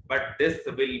position, but this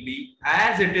will be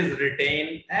as it is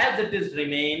retained, as it is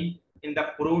remain in the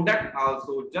product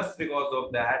also. Just because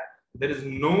of that, there is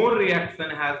no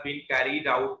reaction has been carried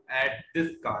out at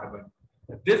this carbon.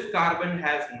 This carbon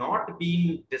has not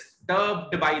been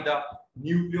disturbed by the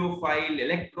nucleophile,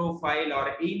 electrophile,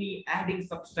 or any adding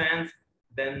substance.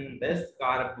 Then this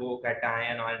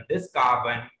carbocation on this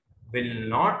carbon will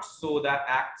not show the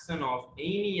action of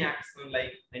any action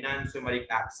like enantiomeric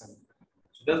action.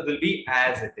 So this will be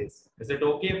as it is. Is it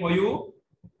okay for you?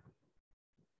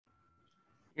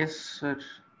 Yes, sir.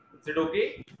 Is it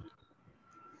okay?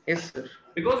 Yes, sir.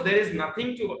 Because there is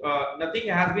nothing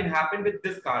has been happened with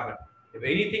this carbon. If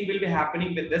anything will be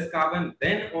happening with this carbon,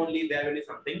 then only there will be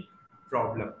something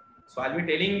problem. So I'll be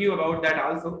telling you about that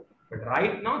also. But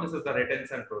right now, this is the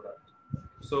retention product.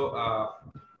 So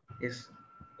yes,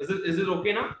 is it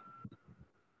okay now?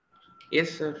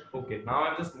 Yes, sir. Okay. Now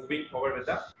I'm just moving forward with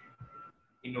the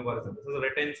inversion. This is a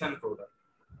retention product.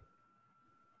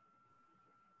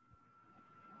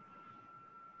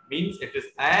 Means it is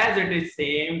as it is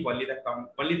same. Only the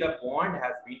bond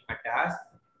has been attached.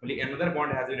 Only another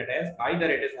bond has been attached. Either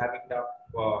it is having the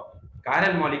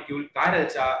chiral molecule,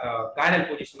 chiral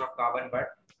position of carbon, but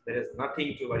there is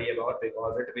nothing to worry about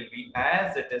because it will be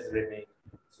as it is remain.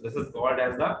 So this is called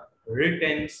as the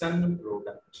retention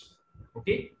product.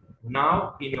 Okay.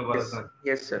 Now inversion.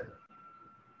 Yes, sir.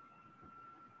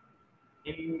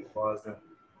 Inversion.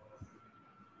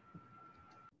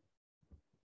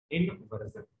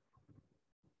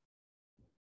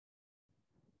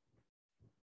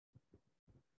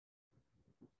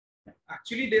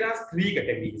 Actually, there are three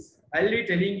categories. I'll be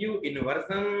telling you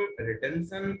inversion,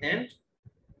 retention, and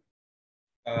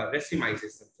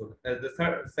racemization. So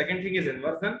the second thing is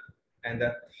inversion, and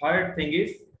the third thing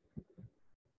is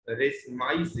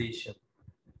racemization.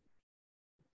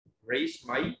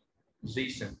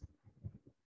 Racemization.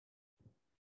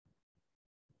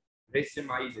 This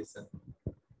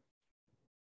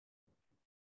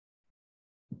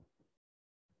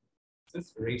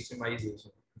is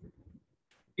racemization.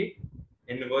 Okay.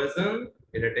 Inversion,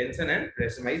 retention, and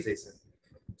racemization.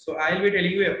 So I'll be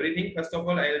telling you everything. First of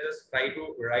all, I'll just try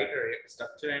to write a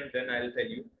structure, and then I'll tell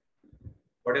you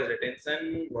what is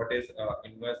retention, what is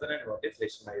inversion, and what is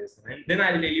racemization. And then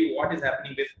I'll tell you what is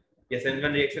happening with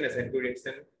SN1 reaction, SN2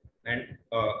 reaction, and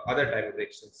other type of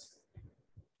reactions.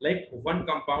 Like one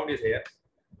compound is here.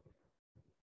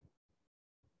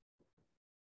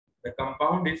 The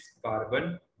compound is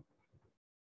carbon.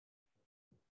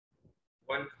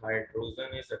 One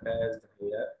hydrogen is attached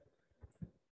here.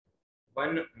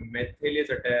 One methyl is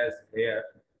attached here.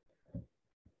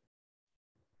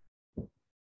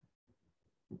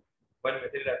 One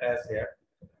methyl attached here.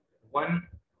 One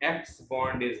X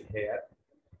bond is here.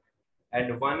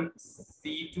 And one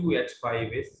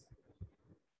C2H5 is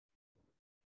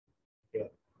here.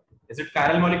 Is it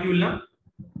chiral molecule now?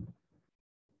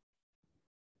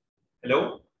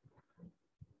 Hello?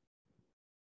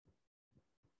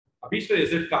 Abhishek,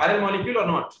 is it chiral molecule or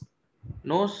not?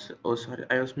 No, sir. Oh, sorry.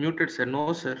 I was muted, sir.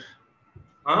 No, sir.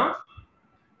 Huh?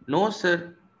 No,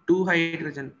 sir. 2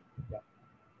 hydrogen. Yeah.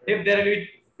 If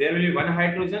there will be one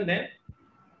hydrogen,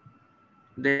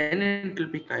 then it will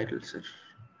be chiral, sir.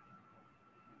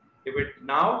 If it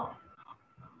now?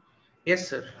 Yes,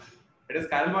 sir. It is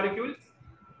chiral molecules?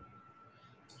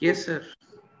 Yes, sir.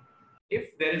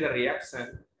 If there is a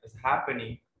reaction is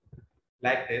happening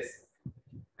like this,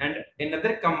 and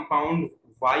another compound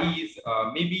Y is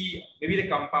maybe the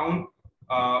compound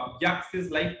X is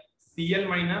like Cl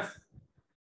minus,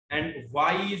 and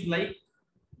y is like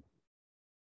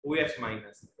OH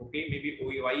minus. Okay, maybe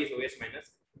y is OH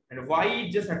minus, and y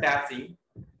is just attaching,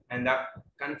 and the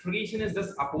configuration is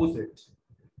just opposite.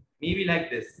 Maybe like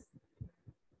this.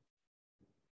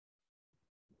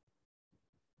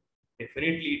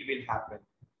 Definitely it will happen.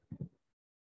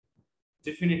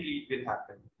 Definitely it will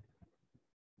happen.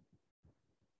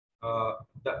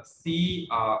 The C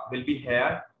will be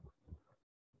here.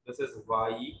 This is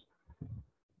Y.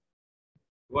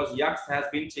 Because X has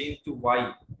been changed to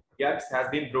Y. X has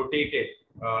been rotated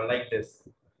like this.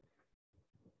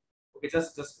 Okay,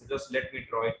 just let me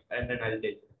draw it and then I'll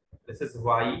tell you. This is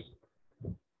Y.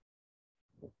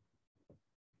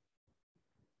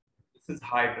 This is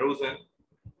hydrogen,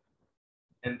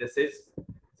 and this is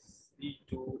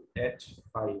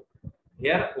C2H5.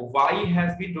 Here Y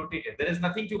has been rotated. There is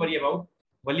nothing to worry about.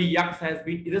 Only X has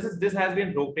been this has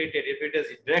been rotated. If it is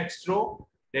dextro,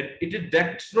 then it is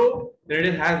dextro, then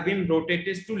it has been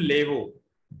rotated to levo.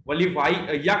 Only Y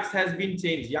X has been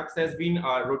changed. X has been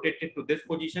rotated to this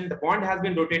position. The bond has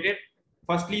been rotated.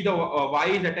 Firstly, the Y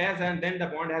is attached, and then the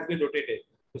bond has been rotated.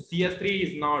 So CS3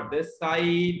 is now this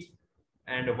side,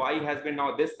 and Y has been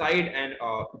now this side, and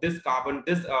this carbon,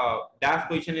 this dash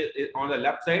position is on the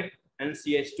left side, and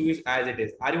CH2 is as it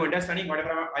is. Are you understanding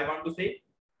whatever I want to say?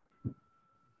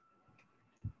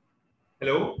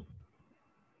 Hello?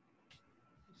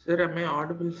 Sir, am I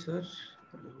audible, sir?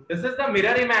 This is the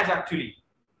mirror image actually.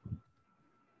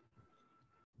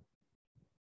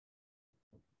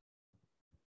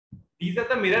 These are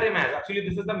the mirror image. Actually,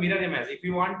 this is the mirror image. If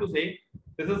you want to say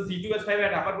this is C2H5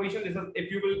 at upper position, this is,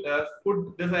 if you will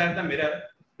put this as the mirror,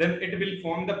 then it will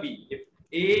form the B. If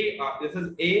A, this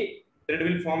is A, then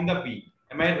it will form the B.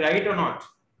 Am I right or not?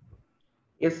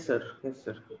 Yes, sir. Yes,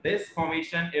 sir. This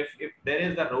formation, if there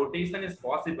is the rotation is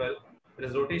possible,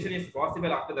 this rotation is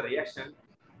possible after the reaction,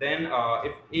 then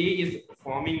if A is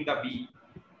forming the B,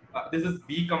 this is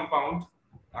B compound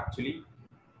actually.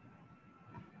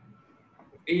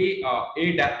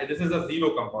 This is a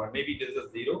zero compound. Maybe this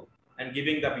is zero and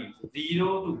giving the B. So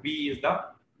 0 to B is the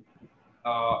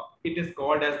it is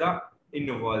called as the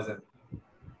inversion.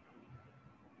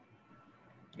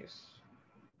 Yes.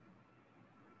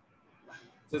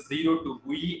 So 0 to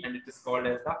B, and it is called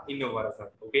as the inversion.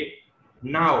 Okay.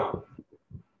 Now,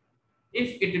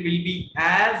 if it will be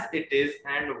as it is,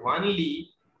 and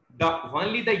only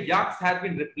the X has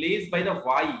been replaced by the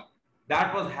Y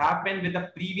that was happened with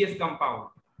the previous compound.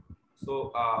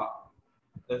 So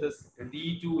this is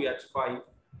D2H5.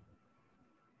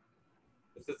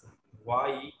 This is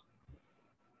Y.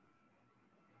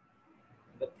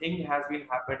 The thing has been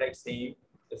happened like same.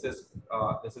 This is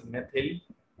methyl.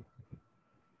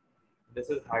 This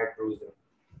is hydrogen.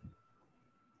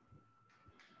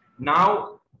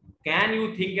 Now, can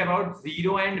you think about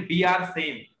 0 and B are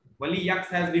same? Only X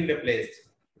has been replaced.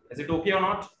 Is it okay or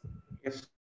not? Yes.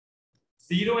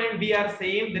 0 and B are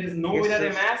same. There is no Yes, mirror sir.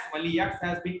 image. Only X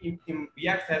has been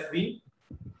X has been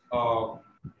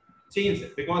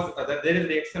changed because there is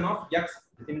reaction of X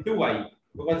into Y,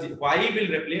 because Y will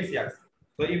replace X.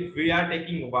 So if we are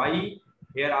taking Y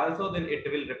here also, then it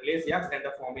will replace X, and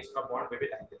the formation of bond will be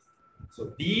like this.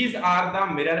 So these are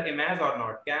the mirror image or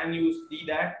not? Can you see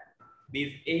that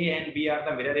these A and B are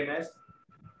the mirror image?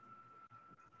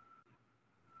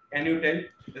 Can you tell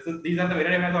these are the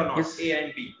mirror image or not? Yes. A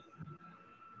and B.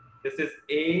 This is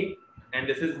A and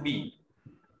this is B.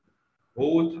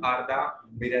 Both are the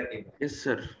mirror image. Yes,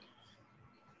 sir.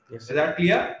 Yes, sir. Is that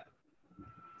clear?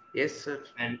 Yes, sir.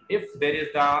 And if there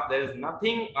is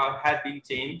nothing has been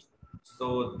changed,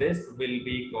 so this will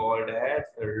be called as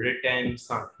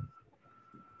retention.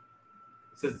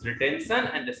 This is retention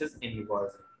and this is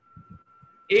inversion.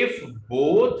 If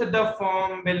both the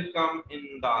form will come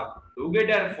in the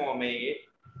together format,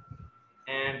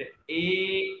 and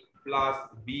A plus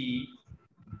B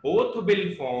both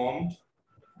will formed,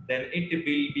 then it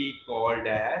will be called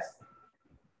as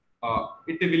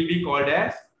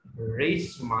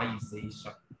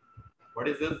racemization. What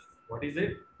is this? What is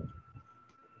it?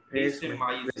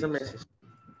 Racemization.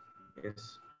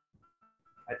 Yes.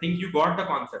 I think you got the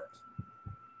concept.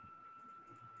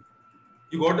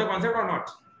 You got the concept or not?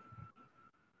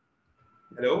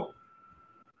 Hello?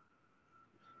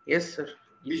 Yes, sir.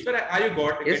 Vishwar, are you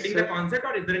getting sir. the concept,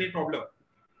 or is there any problem?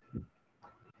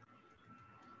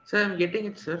 Sir, I'm getting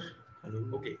it, sir.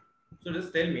 Okay. So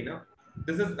just tell me now.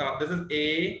 This is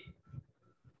A.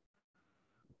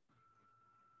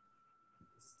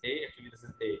 Actually, this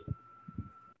is A.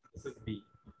 This is B.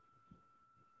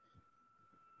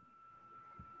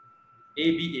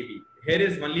 A, B, A, B. Here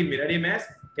is only mirror image.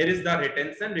 Here is the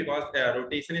retention because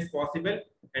rotation is possible,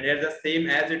 and here is the same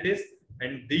as it is.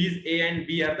 and these A and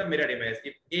B are the mirror image.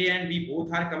 If A and B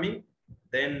both are coming,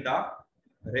 then the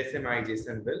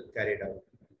racemization will carried out.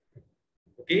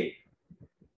 Okay.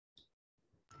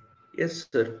 Yes,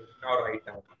 sir. Now write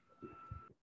down.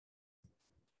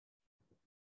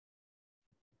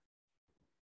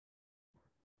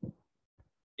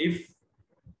 If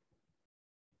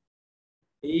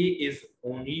A is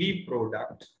only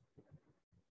product,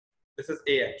 this is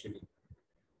A actually.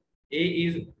 A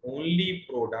is only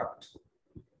product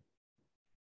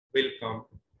will come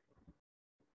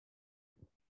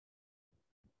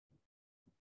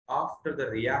after the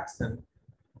reaction,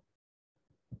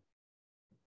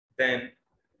 then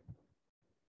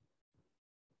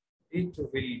it will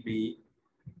be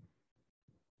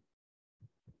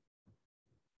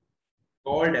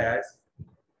called as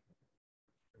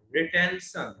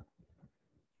retention.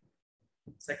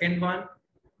 Second one,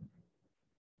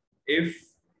 if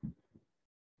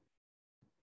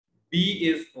B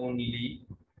is only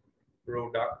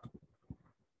product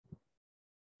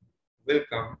will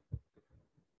come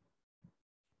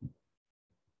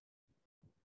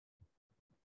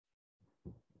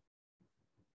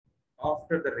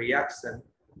after the reaction,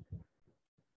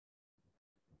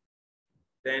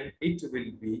 then it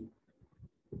will be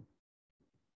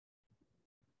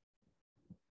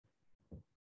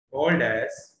called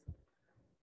as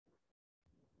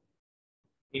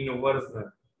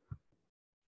inversion.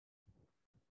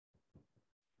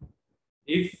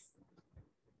 If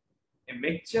a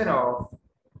mixture of,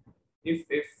 if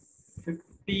a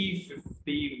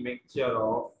 50-50 mixture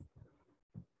of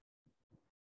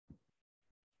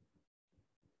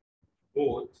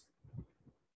both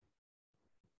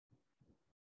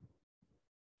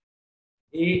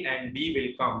A and B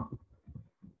will come,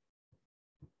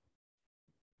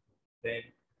 then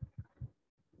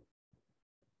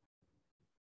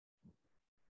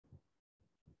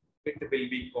it will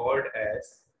be called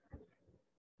as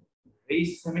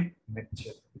racemic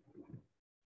mixture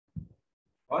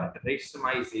or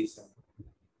racemization.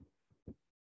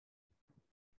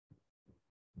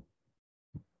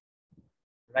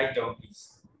 Write down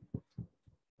please.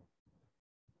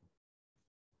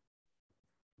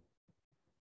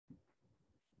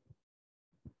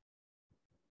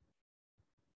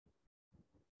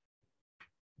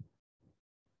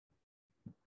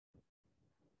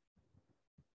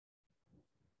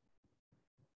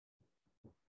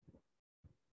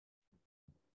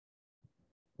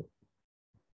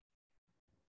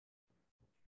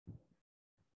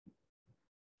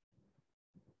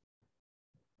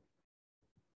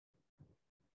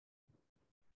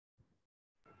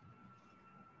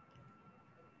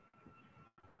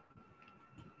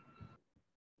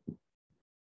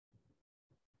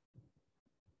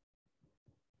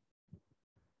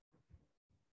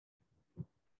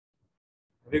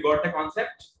 Have you got the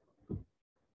concept?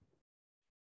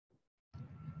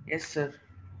 Yes, sir.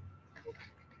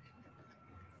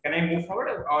 Can I move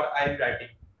forward or I am writing?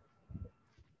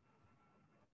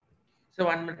 So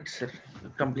 1 minute, sir.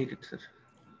 Complete it, sir.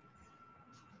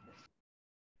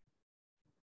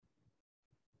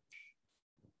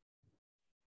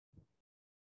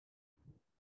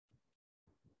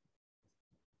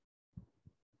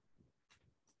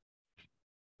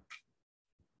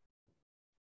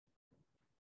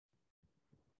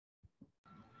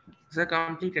 Sir,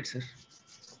 completed, sir.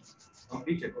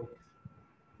 Completed. Okay.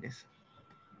 Yes.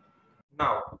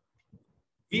 Now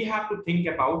we have to think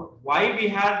about why we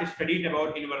had studied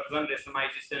about inversion,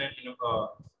 racemization, and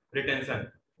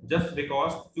retention. Just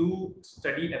because to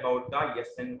study about the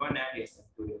SN1 and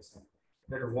SN2 reaction.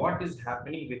 That what is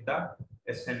happening with the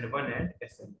SN1 and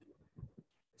SN2.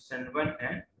 SN1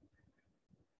 and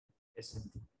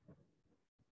SN2.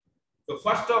 So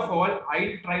first of all,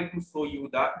 I'll try to show you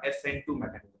the SN2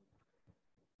 mechanism.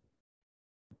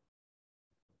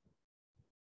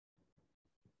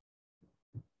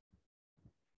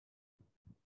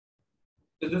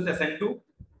 Is this SN2?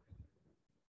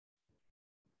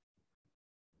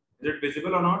 Is it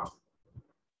visible or not?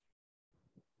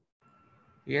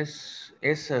 Yes.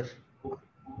 Yes, sir.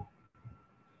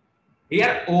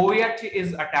 Here OH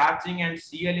is attaching and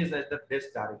Cl is at this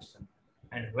direction.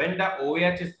 And when the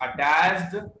OH is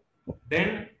attached,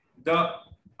 then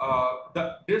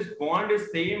this bond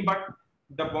is same, but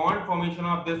the bond formation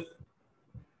of this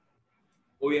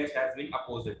OH has been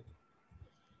opposite.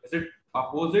 Is it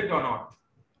opposite or not?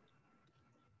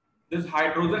 This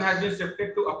hydrogen has been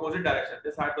shifted to opposite direction.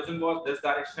 This hydrogen was this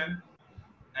direction,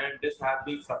 and this has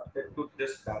been shifted to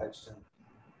this direction.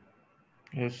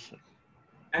 Yes, sir.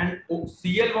 And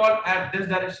Cl was at this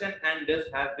direction, and this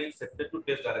has been shifted to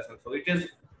this direction. So it is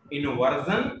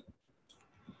inversion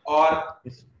or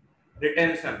Yes.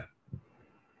 retention?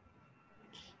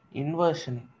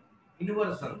 Inversion.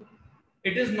 Inversion.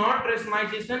 It is not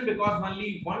racemization because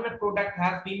only one product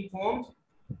has been formed,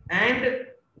 and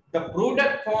the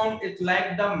product formed is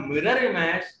like the mirror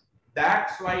image.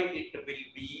 That's why it will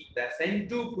be the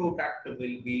SN2 product will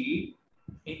be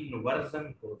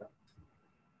inversion product.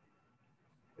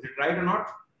 Is it right or not?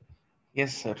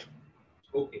 Yes, sir.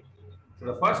 Okay. So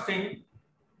the first thing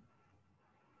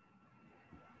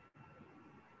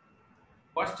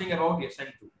about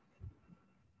SN2.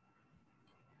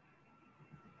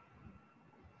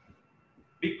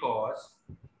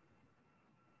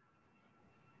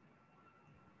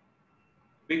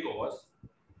 Because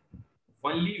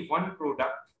only one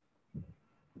product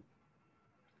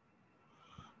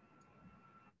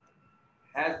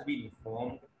has been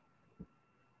formed,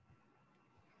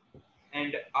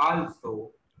 and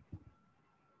also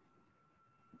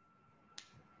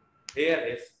there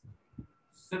is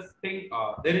shifting,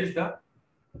 there is the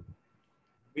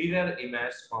mirror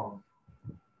image formed.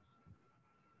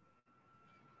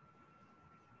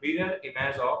 Mirror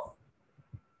image of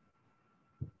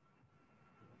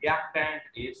reactant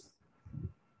is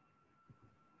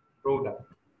product.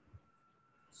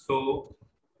 So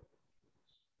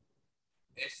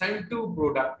SN2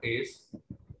 product is,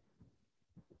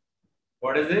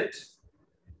 what is it?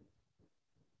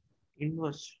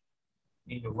 Inverse.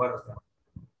 Inversion.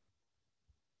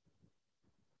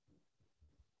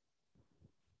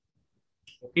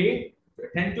 Okay, so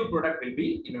SN2 product will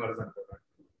be inversion product.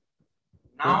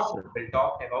 Yes, Now sir. we'll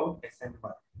talk about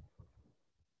SN1.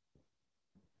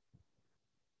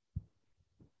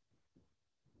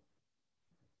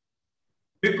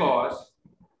 Because,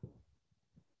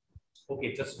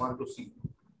 okay, just want to see.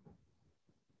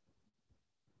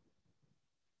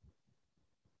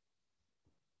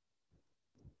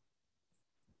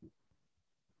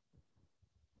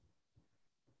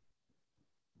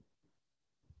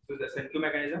 So the SN2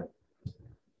 mechanism, is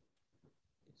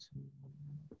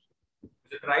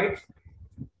it right?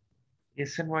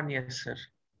 SN1, yes, sir.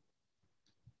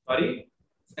 Sorry,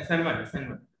 SN1,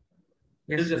 SN1.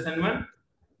 Yes, This is sir. SN1.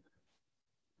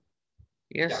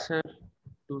 Yes, Yeah. sir.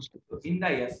 Two So steps. in the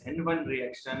SN1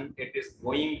 reaction, it is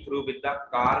going through with the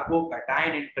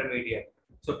carbocation intermediate.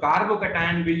 So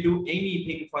carbocation will do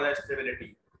anything for the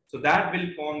stability. So that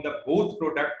will form the both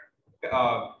product,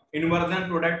 inversion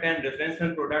product and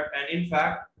differentiation product, and in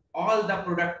fact, all the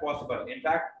product possible. In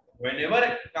fact, whenever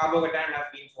a carbocation has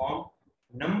been formed,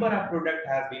 number of product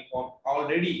has been formed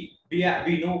already.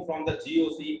 We know from the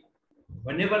GOC,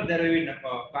 whenever there will be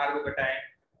carbocation,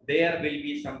 there will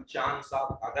be some chance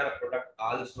of other product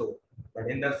also. But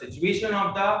in the situation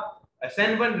of the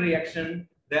SN1 reaction,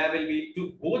 there will be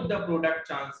both the product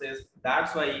chances.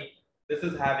 That's why this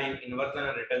is having inversion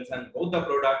and retention both the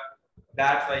product.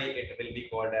 That's why it will be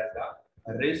called as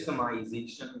the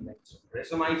racemization reaction.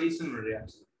 Racemization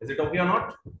reaction. Is it okay or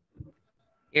not?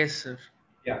 Yes, sir.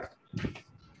 Yeah.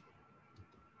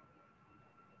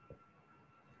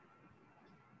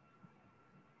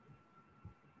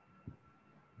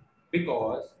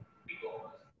 Because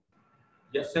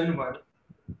SN1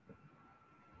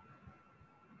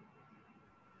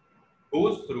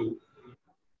 goes through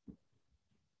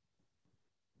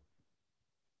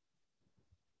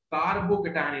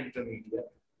carbocation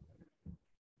intermediate.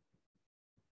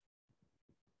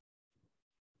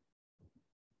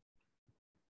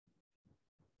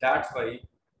 That's why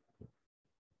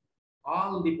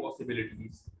all the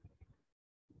possibilities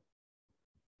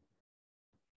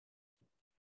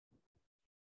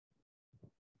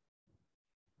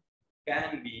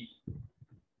can be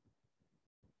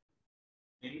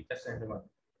in SN1.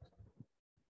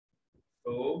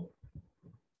 So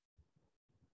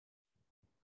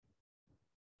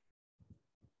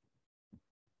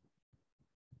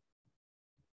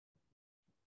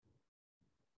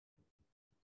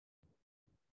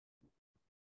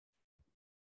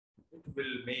it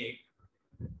will make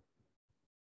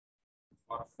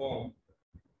or form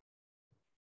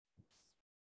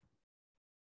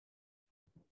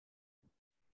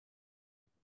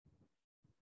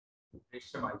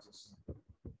racemization.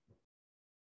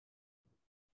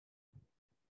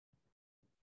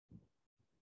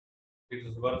 It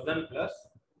is version plus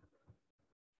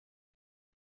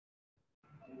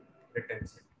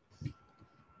retention.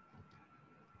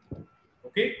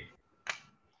 Okay,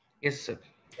 Yes, sir.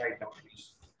 write down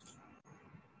please.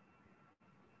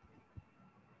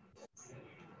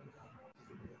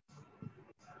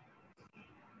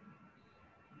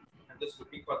 I'm just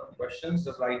looking for the questions.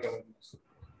 Just write down.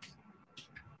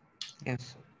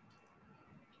 Yes, sir.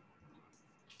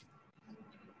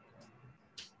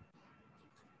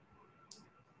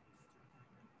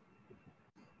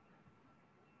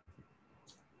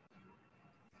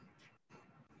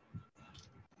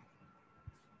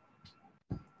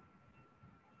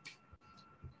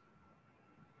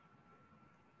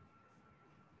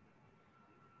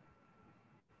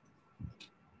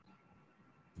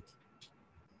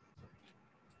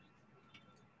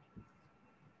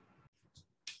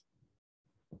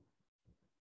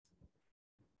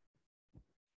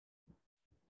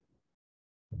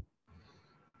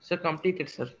 Sir, completed,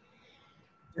 sir.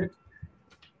 Right?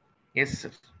 Yes,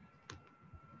 sir.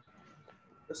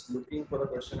 Just looking for the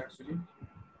question actually.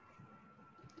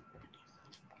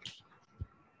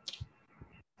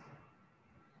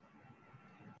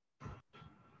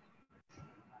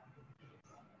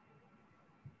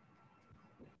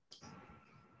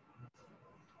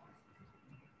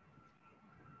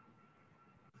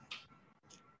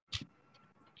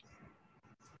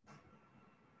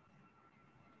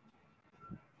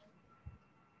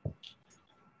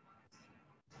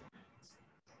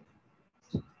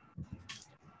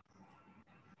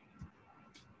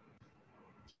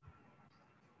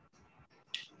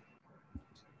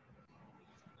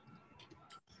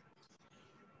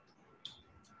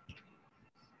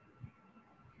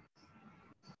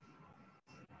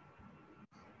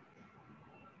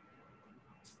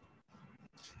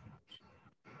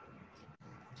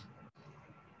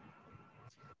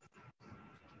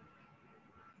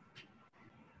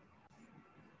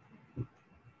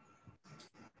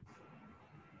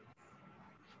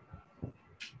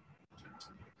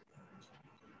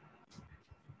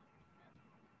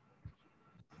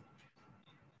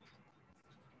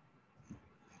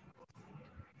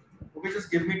 Okay,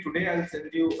 just give me today. I'll send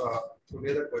you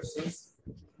today the questions.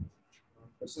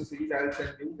 Question series I'll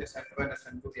send you the SN1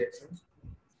 SN2 reactions.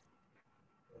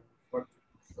 But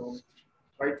so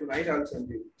by tonight I'll send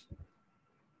you.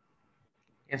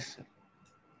 Yes, sir.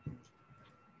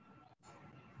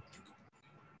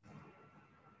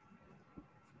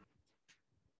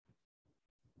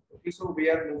 Okay, so we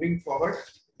are moving forward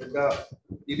with the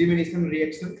elimination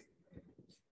reaction.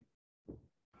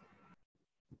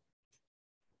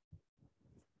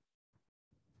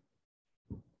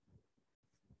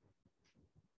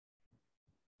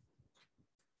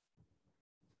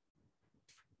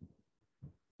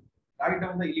 Write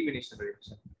down the elimination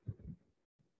reaction.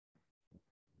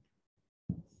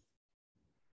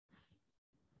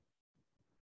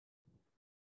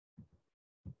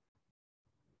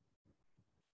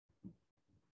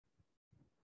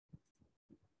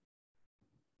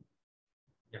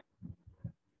 Yeah.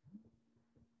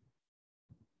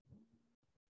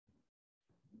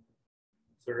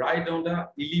 So write down the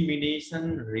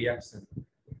elimination reaction.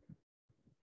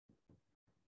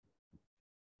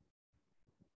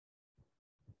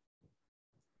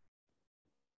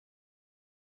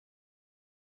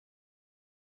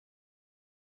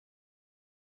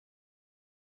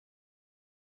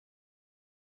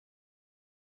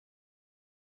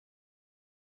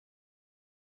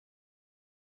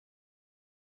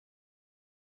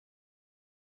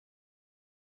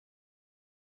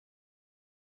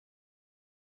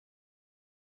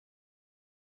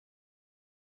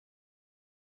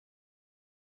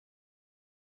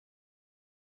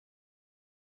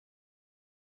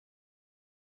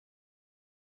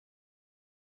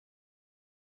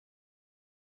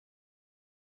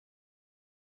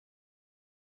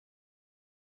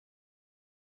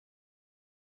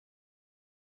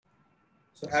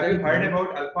 So have Sir, you heard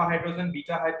about alpha hydrogen,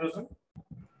 beta hydrogen?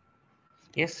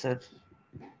 yes, sir.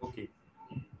 Okay.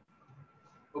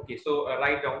 Okay, so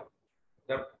write down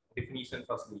the definition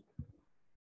firstly.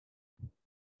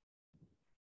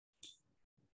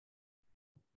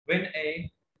 When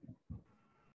a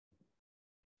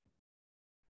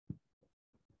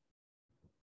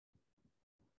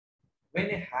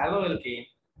haloalkane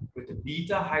with a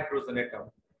beta hydrogen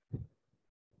atom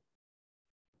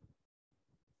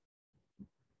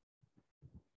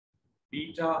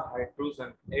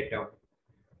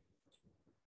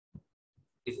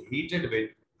is heated with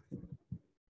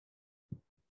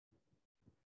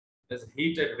is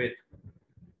heated with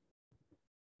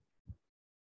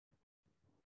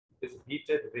is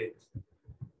heated with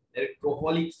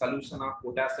alcoholic solution of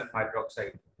potassium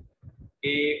hydroxide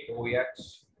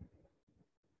KOH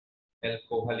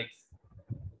alcoholics.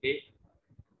 Okay,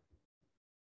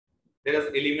 there is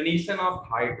elimination of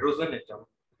hydrogen atom.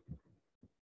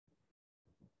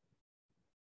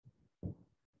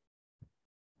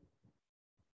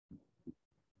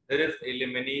 There is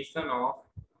elimination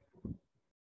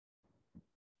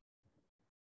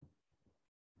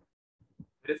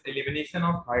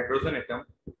of hydrogen atom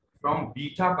from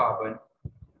beta carbon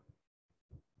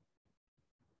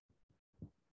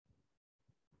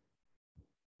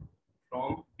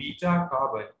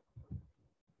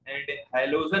and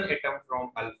halogen atom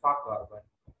from alpha carbon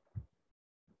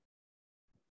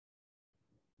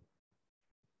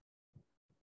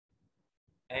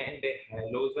and a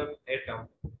halogen atom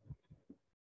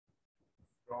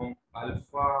from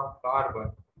alpha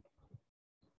carbon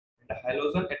and a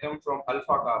halogen atom from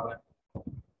alpha carbon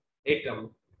atom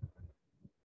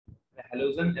a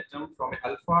halogen atom from an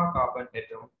alpha carbon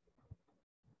atom.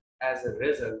 As a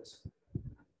result,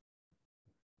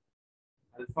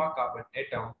 alpha carbon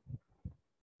atom,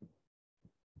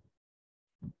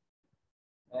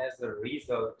 as a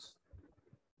result,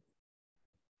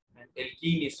 an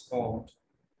alkene is formed.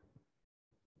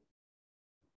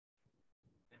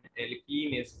 An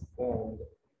alkene is formed.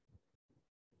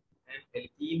 An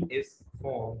alkene is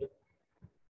formed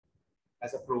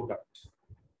as a product.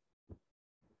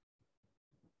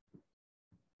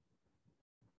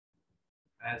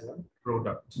 As a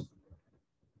product.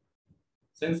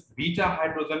 Since beta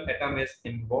hydrogen atom is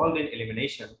involved in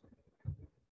elimination,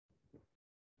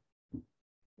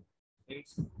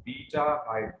 since beta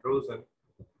hydrogen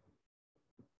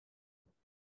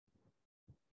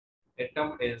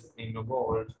atom is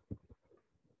involved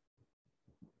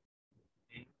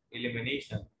in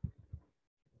elimination,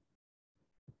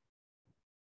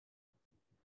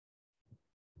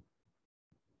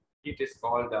 it is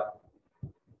called a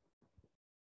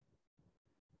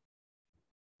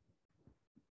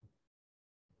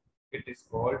it is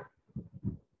called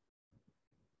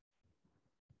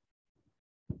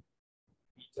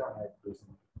beta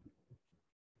hydrogen.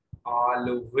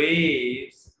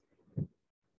 Always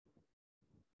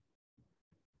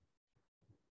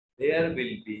there will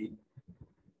be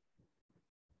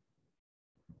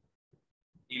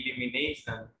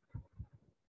elimination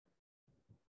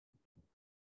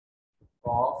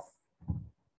of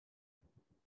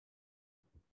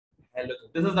halogen.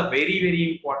 This is the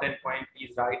very important point.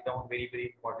 Please write down,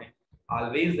 very important.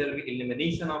 Always there will be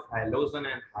elimination of halogen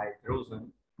and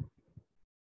hydrogen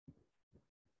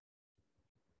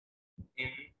in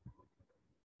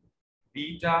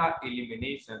beta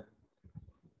elimination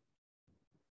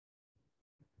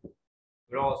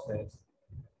process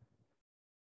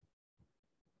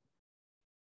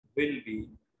will be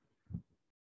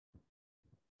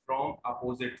from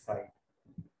opposite side.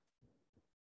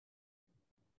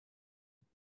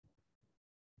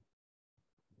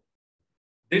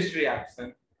 This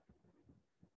reaction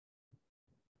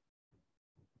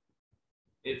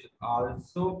is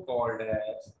also called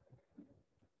as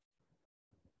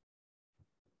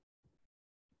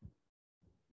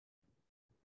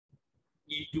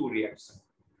E2 reaction.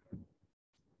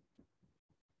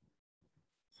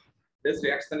 This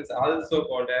reaction is also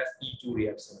called as E2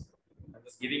 reaction. I'm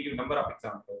just giving you a number of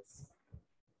examples.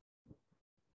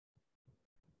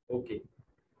 Okay.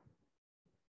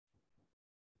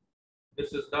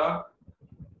 This is the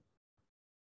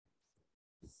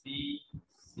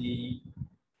CCH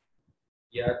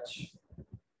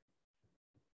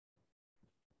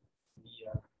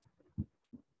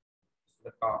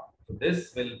the car. So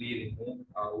this will be removed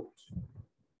out,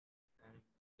 and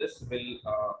this will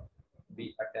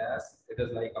be attached. It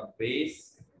is like a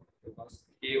base because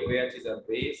KOH is a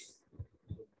base.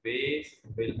 So base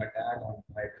will attack on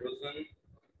hydrogen.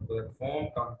 So the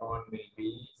form compound will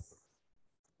be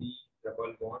C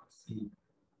double bond C.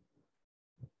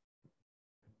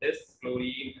 This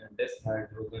chlorine and this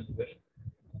hydrogen will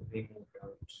be moved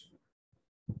out.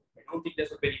 I don't think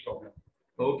there's a very problem.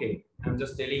 Okay, I'm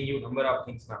just telling you number of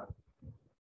things now.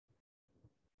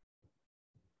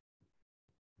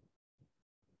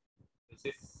 This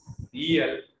is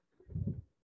Cl.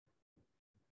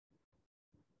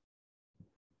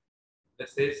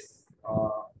 This is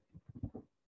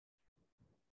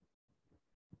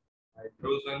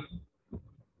hydrogen.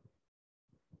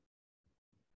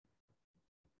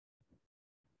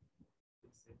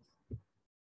 This is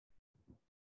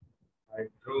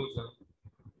hydrogen.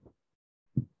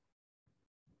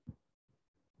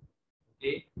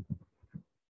 Okay.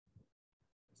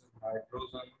 This is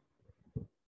hydrogen.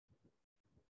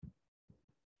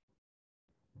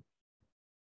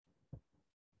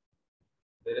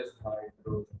 There is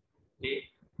hydrogen. Okay.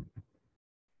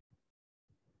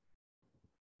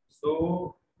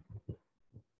 So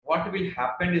what will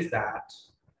happen is that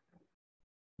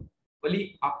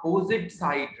only opposite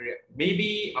side,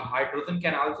 maybe a hydrogen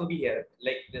can also be here,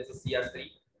 like there's a CH3.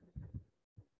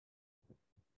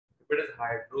 If it is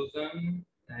hydrogen,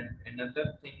 and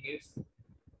another thing is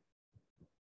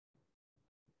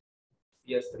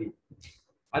CH3.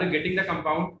 Are you getting the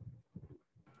compound?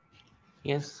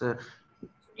 Yes, sir.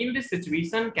 In this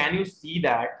situation, can you see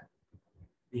that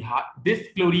this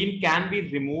chlorine can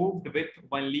be removed with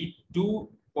only two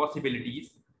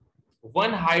possibilities?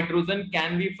 One hydrogen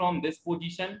can be from this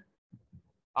position,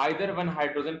 either one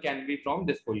hydrogen can be from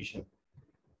this position.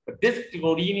 But this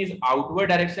chlorine is outward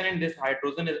direction and this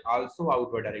hydrogen is also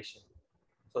outward direction.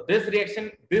 So this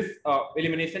reaction, this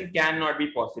elimination cannot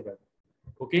be possible.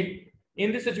 Okay.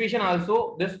 In this situation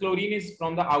also, this chlorine is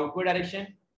from the outward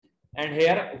direction And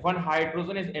here one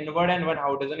hydrogen is inward and one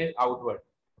hydrogen is outward.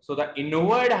 So the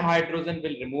inward hydrogen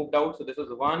will removed out. So this is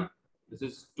 1, this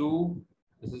is 2,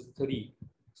 this is 3.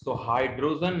 So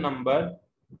hydrogen number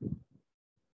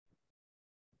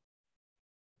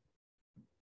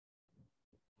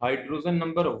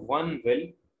one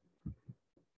will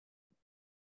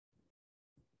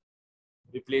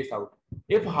replace out.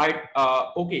 If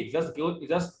okay, just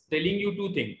telling you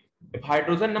two things. If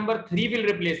hydrogen number 3 will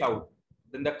replace out,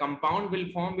 then the compound will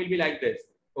be like this.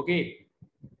 Okay,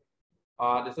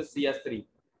 this is CS3.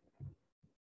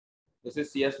 This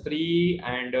is CS3,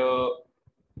 and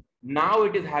now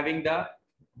it is having the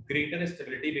greater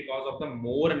stability because of the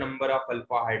more number of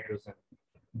alpha hydrogen.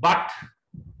 But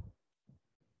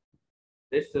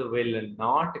this will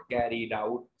not carried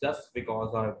out just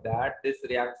because of that. This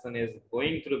reaction is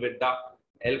going through with the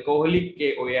alcoholic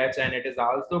KOH, and it is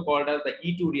also called as the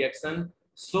E2 reaction.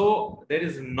 So there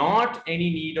is not any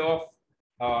need of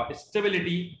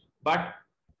stability, but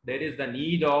there is the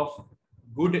need of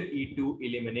good E2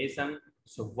 elimination.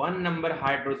 So one number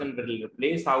hydrogen will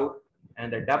replace out,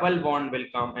 and the double bond will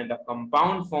come, and the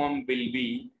compound form will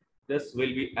be, this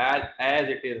will be as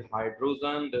it is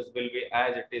hydrogen, this will be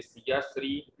as it is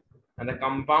CH3, and the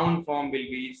compound form will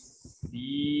be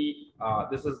C.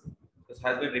 This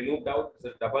has been removed out.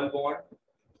 This is double bond,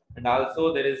 and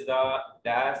also there is the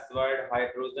dash word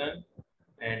hydrogen,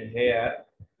 and here,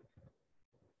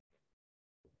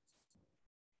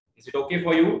 is it okay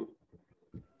for you?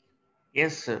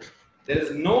 Yes, sir. There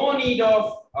is no need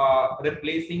of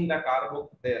replacing the carbon.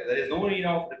 There is no need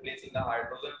of replacing the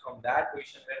hydrogen from that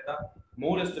position where the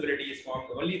more stability is formed.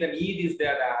 Only the need is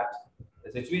there that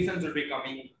the situations will be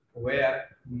coming where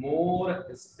more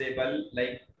stable,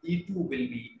 like E2 will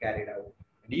be carried out.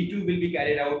 And E2 will be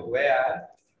carried out where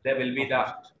there will be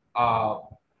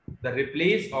the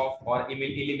replace of or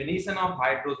elimination of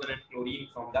hydrogen and chlorine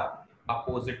from the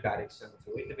opposite direction.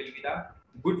 So it will be the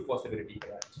good possibility for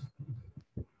that.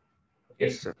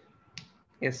 Yes, Okay, sir.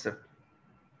 Yes, sir.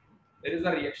 there is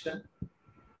a reaction.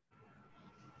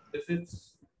 This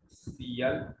is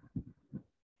Cl,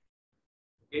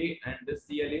 okay, and this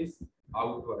Cl is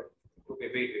outward. Okay,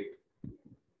 wait.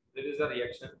 There is a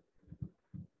reaction.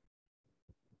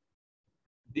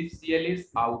 This Cl is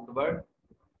outward.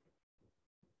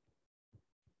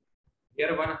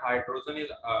 Here one hydrogen is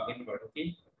inward.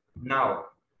 Okay. Now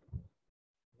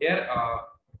here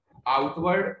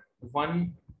outward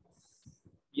one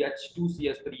CH2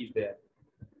 CH3 is there.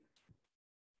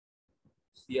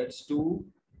 CH2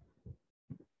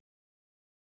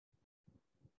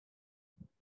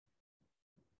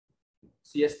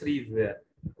 CH3 is there.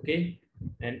 Okay,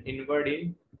 and inward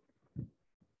in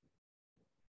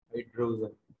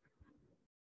hydrogen.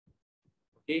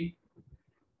 Okay.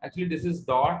 Actually, this is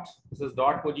dot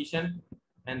position,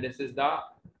 and this is the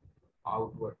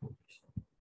outward position.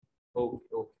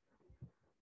 Okay.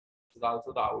 This is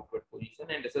also the outward position,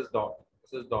 and this is dot.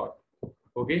 This is dot.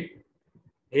 Okay.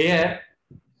 Here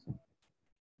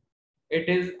it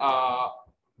is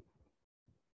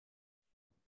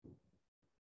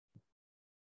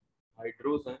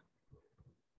hydrogen,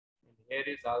 and here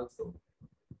is also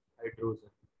hydrogen.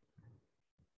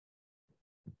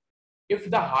 If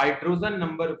the hydrogen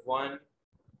number 1,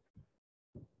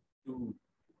 2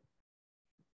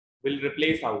 will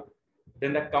replace out,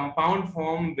 then the compound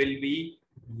form will be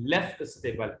less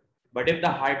stable. But if the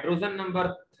hydrogen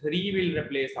number 3 will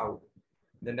replace out,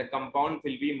 then the compound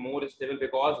will be more stable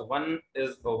because one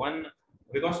is one,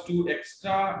 because 2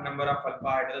 extra number of alpha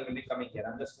hydrogen will be coming here.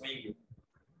 I'm just showing you.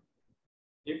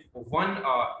 If one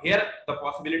here the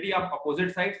possibility of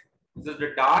opposite sides, this is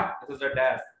the dot, this is the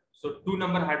dash. So 2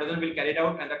 number hydrogen will carry it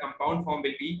out, and the compound form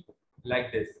will be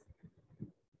like this.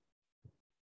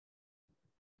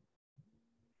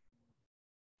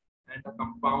 And the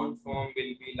compound form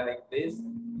will be like this.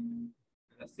 And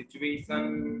the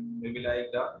situation will be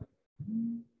like the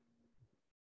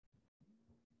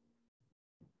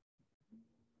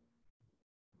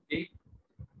okay.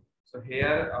 So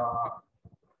here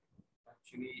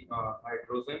actually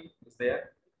hydrogen is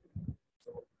there.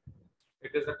 So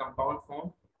it is a compound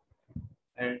form,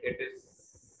 and it is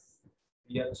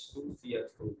CH2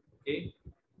 CH2. Okay,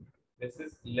 this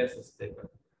is less stable.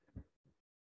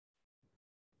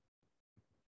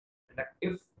 And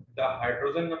if the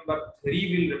hydrogen number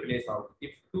 3 will replace out,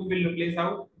 if 2 will replace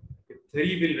out, if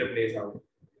 3 will replace out,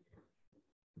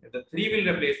 if the 3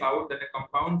 will replace out, then the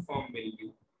compound form will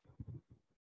be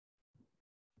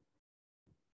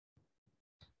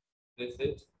this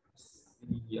is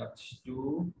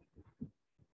CH2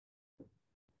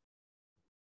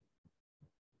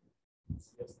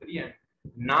 CH3, and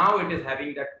now it is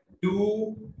having that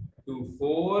 2 2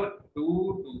 4,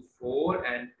 2 2 4,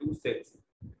 and 2 6.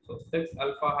 So 6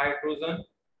 alpha hydrogen,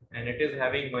 and it is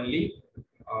having only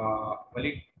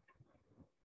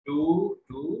 2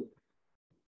 2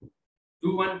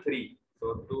 2 1 3.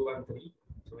 So 2 1 3.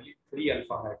 So only 3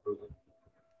 alpha hydrogen.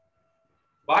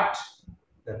 But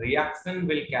the reaction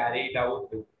will carry it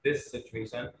out with this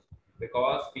situation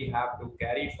because we have to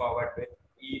carry forward with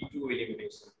E2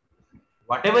 elimination.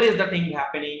 Whatever is the thing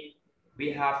happening,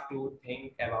 we have to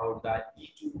think about the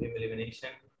E2 elimination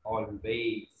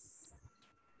always.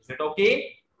 Is it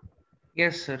okay?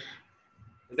 Yes, sir.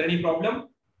 Is there any problem?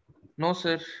 No,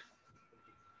 sir.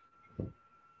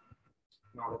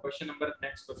 Now the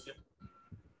next question.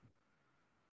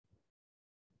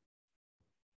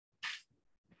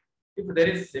 If there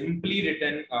is simply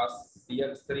written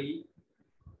CH3,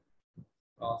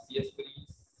 CH3,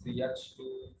 CH2,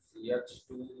 CH2,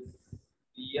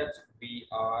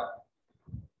 CHBr,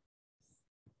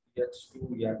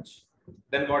 CH2H,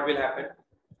 then what will happen?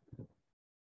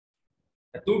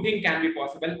 The two things can be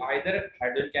possible. Either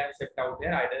hydrogen can shift out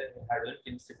here, either hydrogen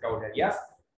can shift out here. Yes,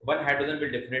 one hydrogen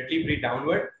will definitely be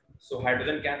downward. So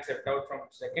hydrogen can shift out from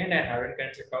second and hydrogen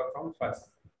can shift out from first.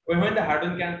 When the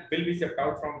hydrogen will be shift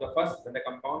out from the first, then the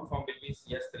compound form will be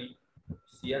CH3,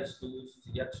 CH2,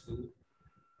 CH2,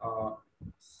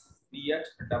 CH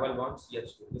double bond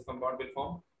CH2. This compound will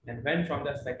form. And when from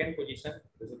the second position,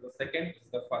 this is the second, this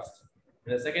is the first.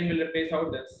 And the second will replace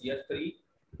out the CH3,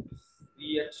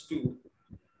 CH2,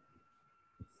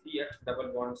 CH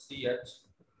double bond CH,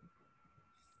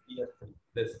 CH3.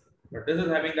 This. But this is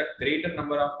having the greater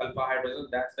number of alpha hydrogens.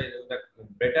 That's why this is the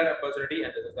better opportunity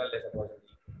and this is the less opportunity.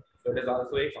 So it is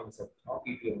also a concept of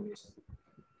E2 elimination.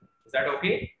 Is that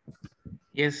okay?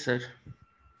 Yes, sir.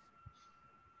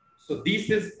 So this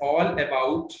is all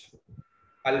about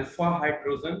alpha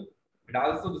hydrogen, and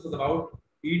also this is about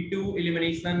E2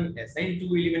 elimination, SN2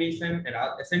 elimination, and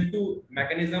SN2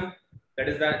 mechanism, that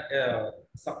is the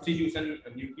substitution,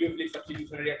 nucleophilic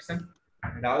substitution reaction,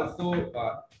 and also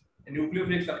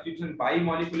nucleophilic substitution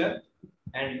bimolecular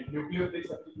and nucleophilic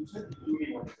substitution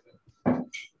unimolecular.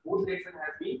 Both reaction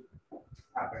has been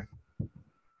happened.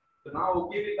 So now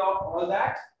okay with all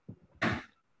that?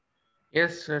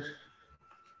 Yes, sir.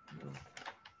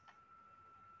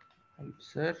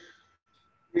 Sir.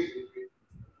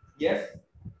 Yes.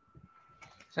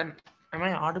 Sir, am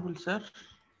I audible, sir?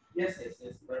 Yes.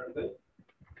 Audible.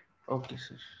 Okay,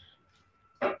 sir.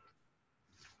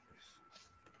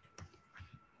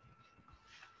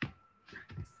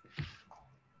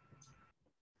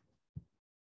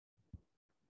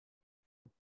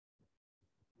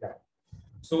 Yeah.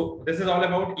 So this is all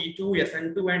about E2,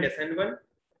 SN2, and SN1.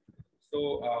 So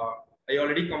I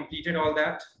already completed all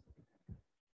that.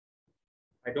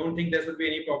 I don't think there should be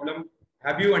any problem.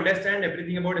 Have you understand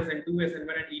everything about SN2, SN1,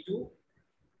 and E2?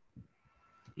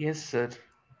 Yes, sir.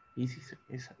 Easy, sir.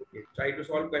 Yes, sir. Okay. Try to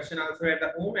solve question also at the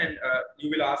home, and you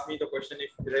will ask me the question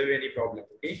if there will be any problem.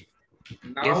 Okay.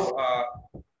 Now, yes.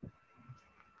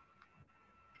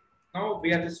 Now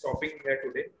we are just stopping here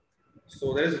today.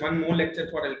 So there is one more lecture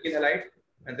for alkyl halide,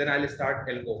 and then I'll start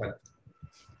alcohol.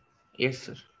 Yes,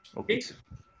 sir. Okay, sir.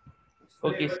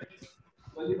 Okay, sir.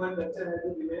 Only one lecture has to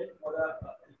remain for the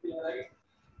alkyl halide.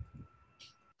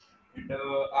 And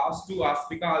ask to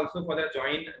Aspika also for the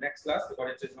join next class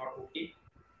because it is not okay.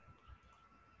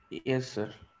 Yes,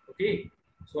 sir. Okay.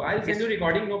 So I'll send you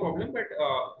recording, no problem, but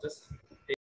just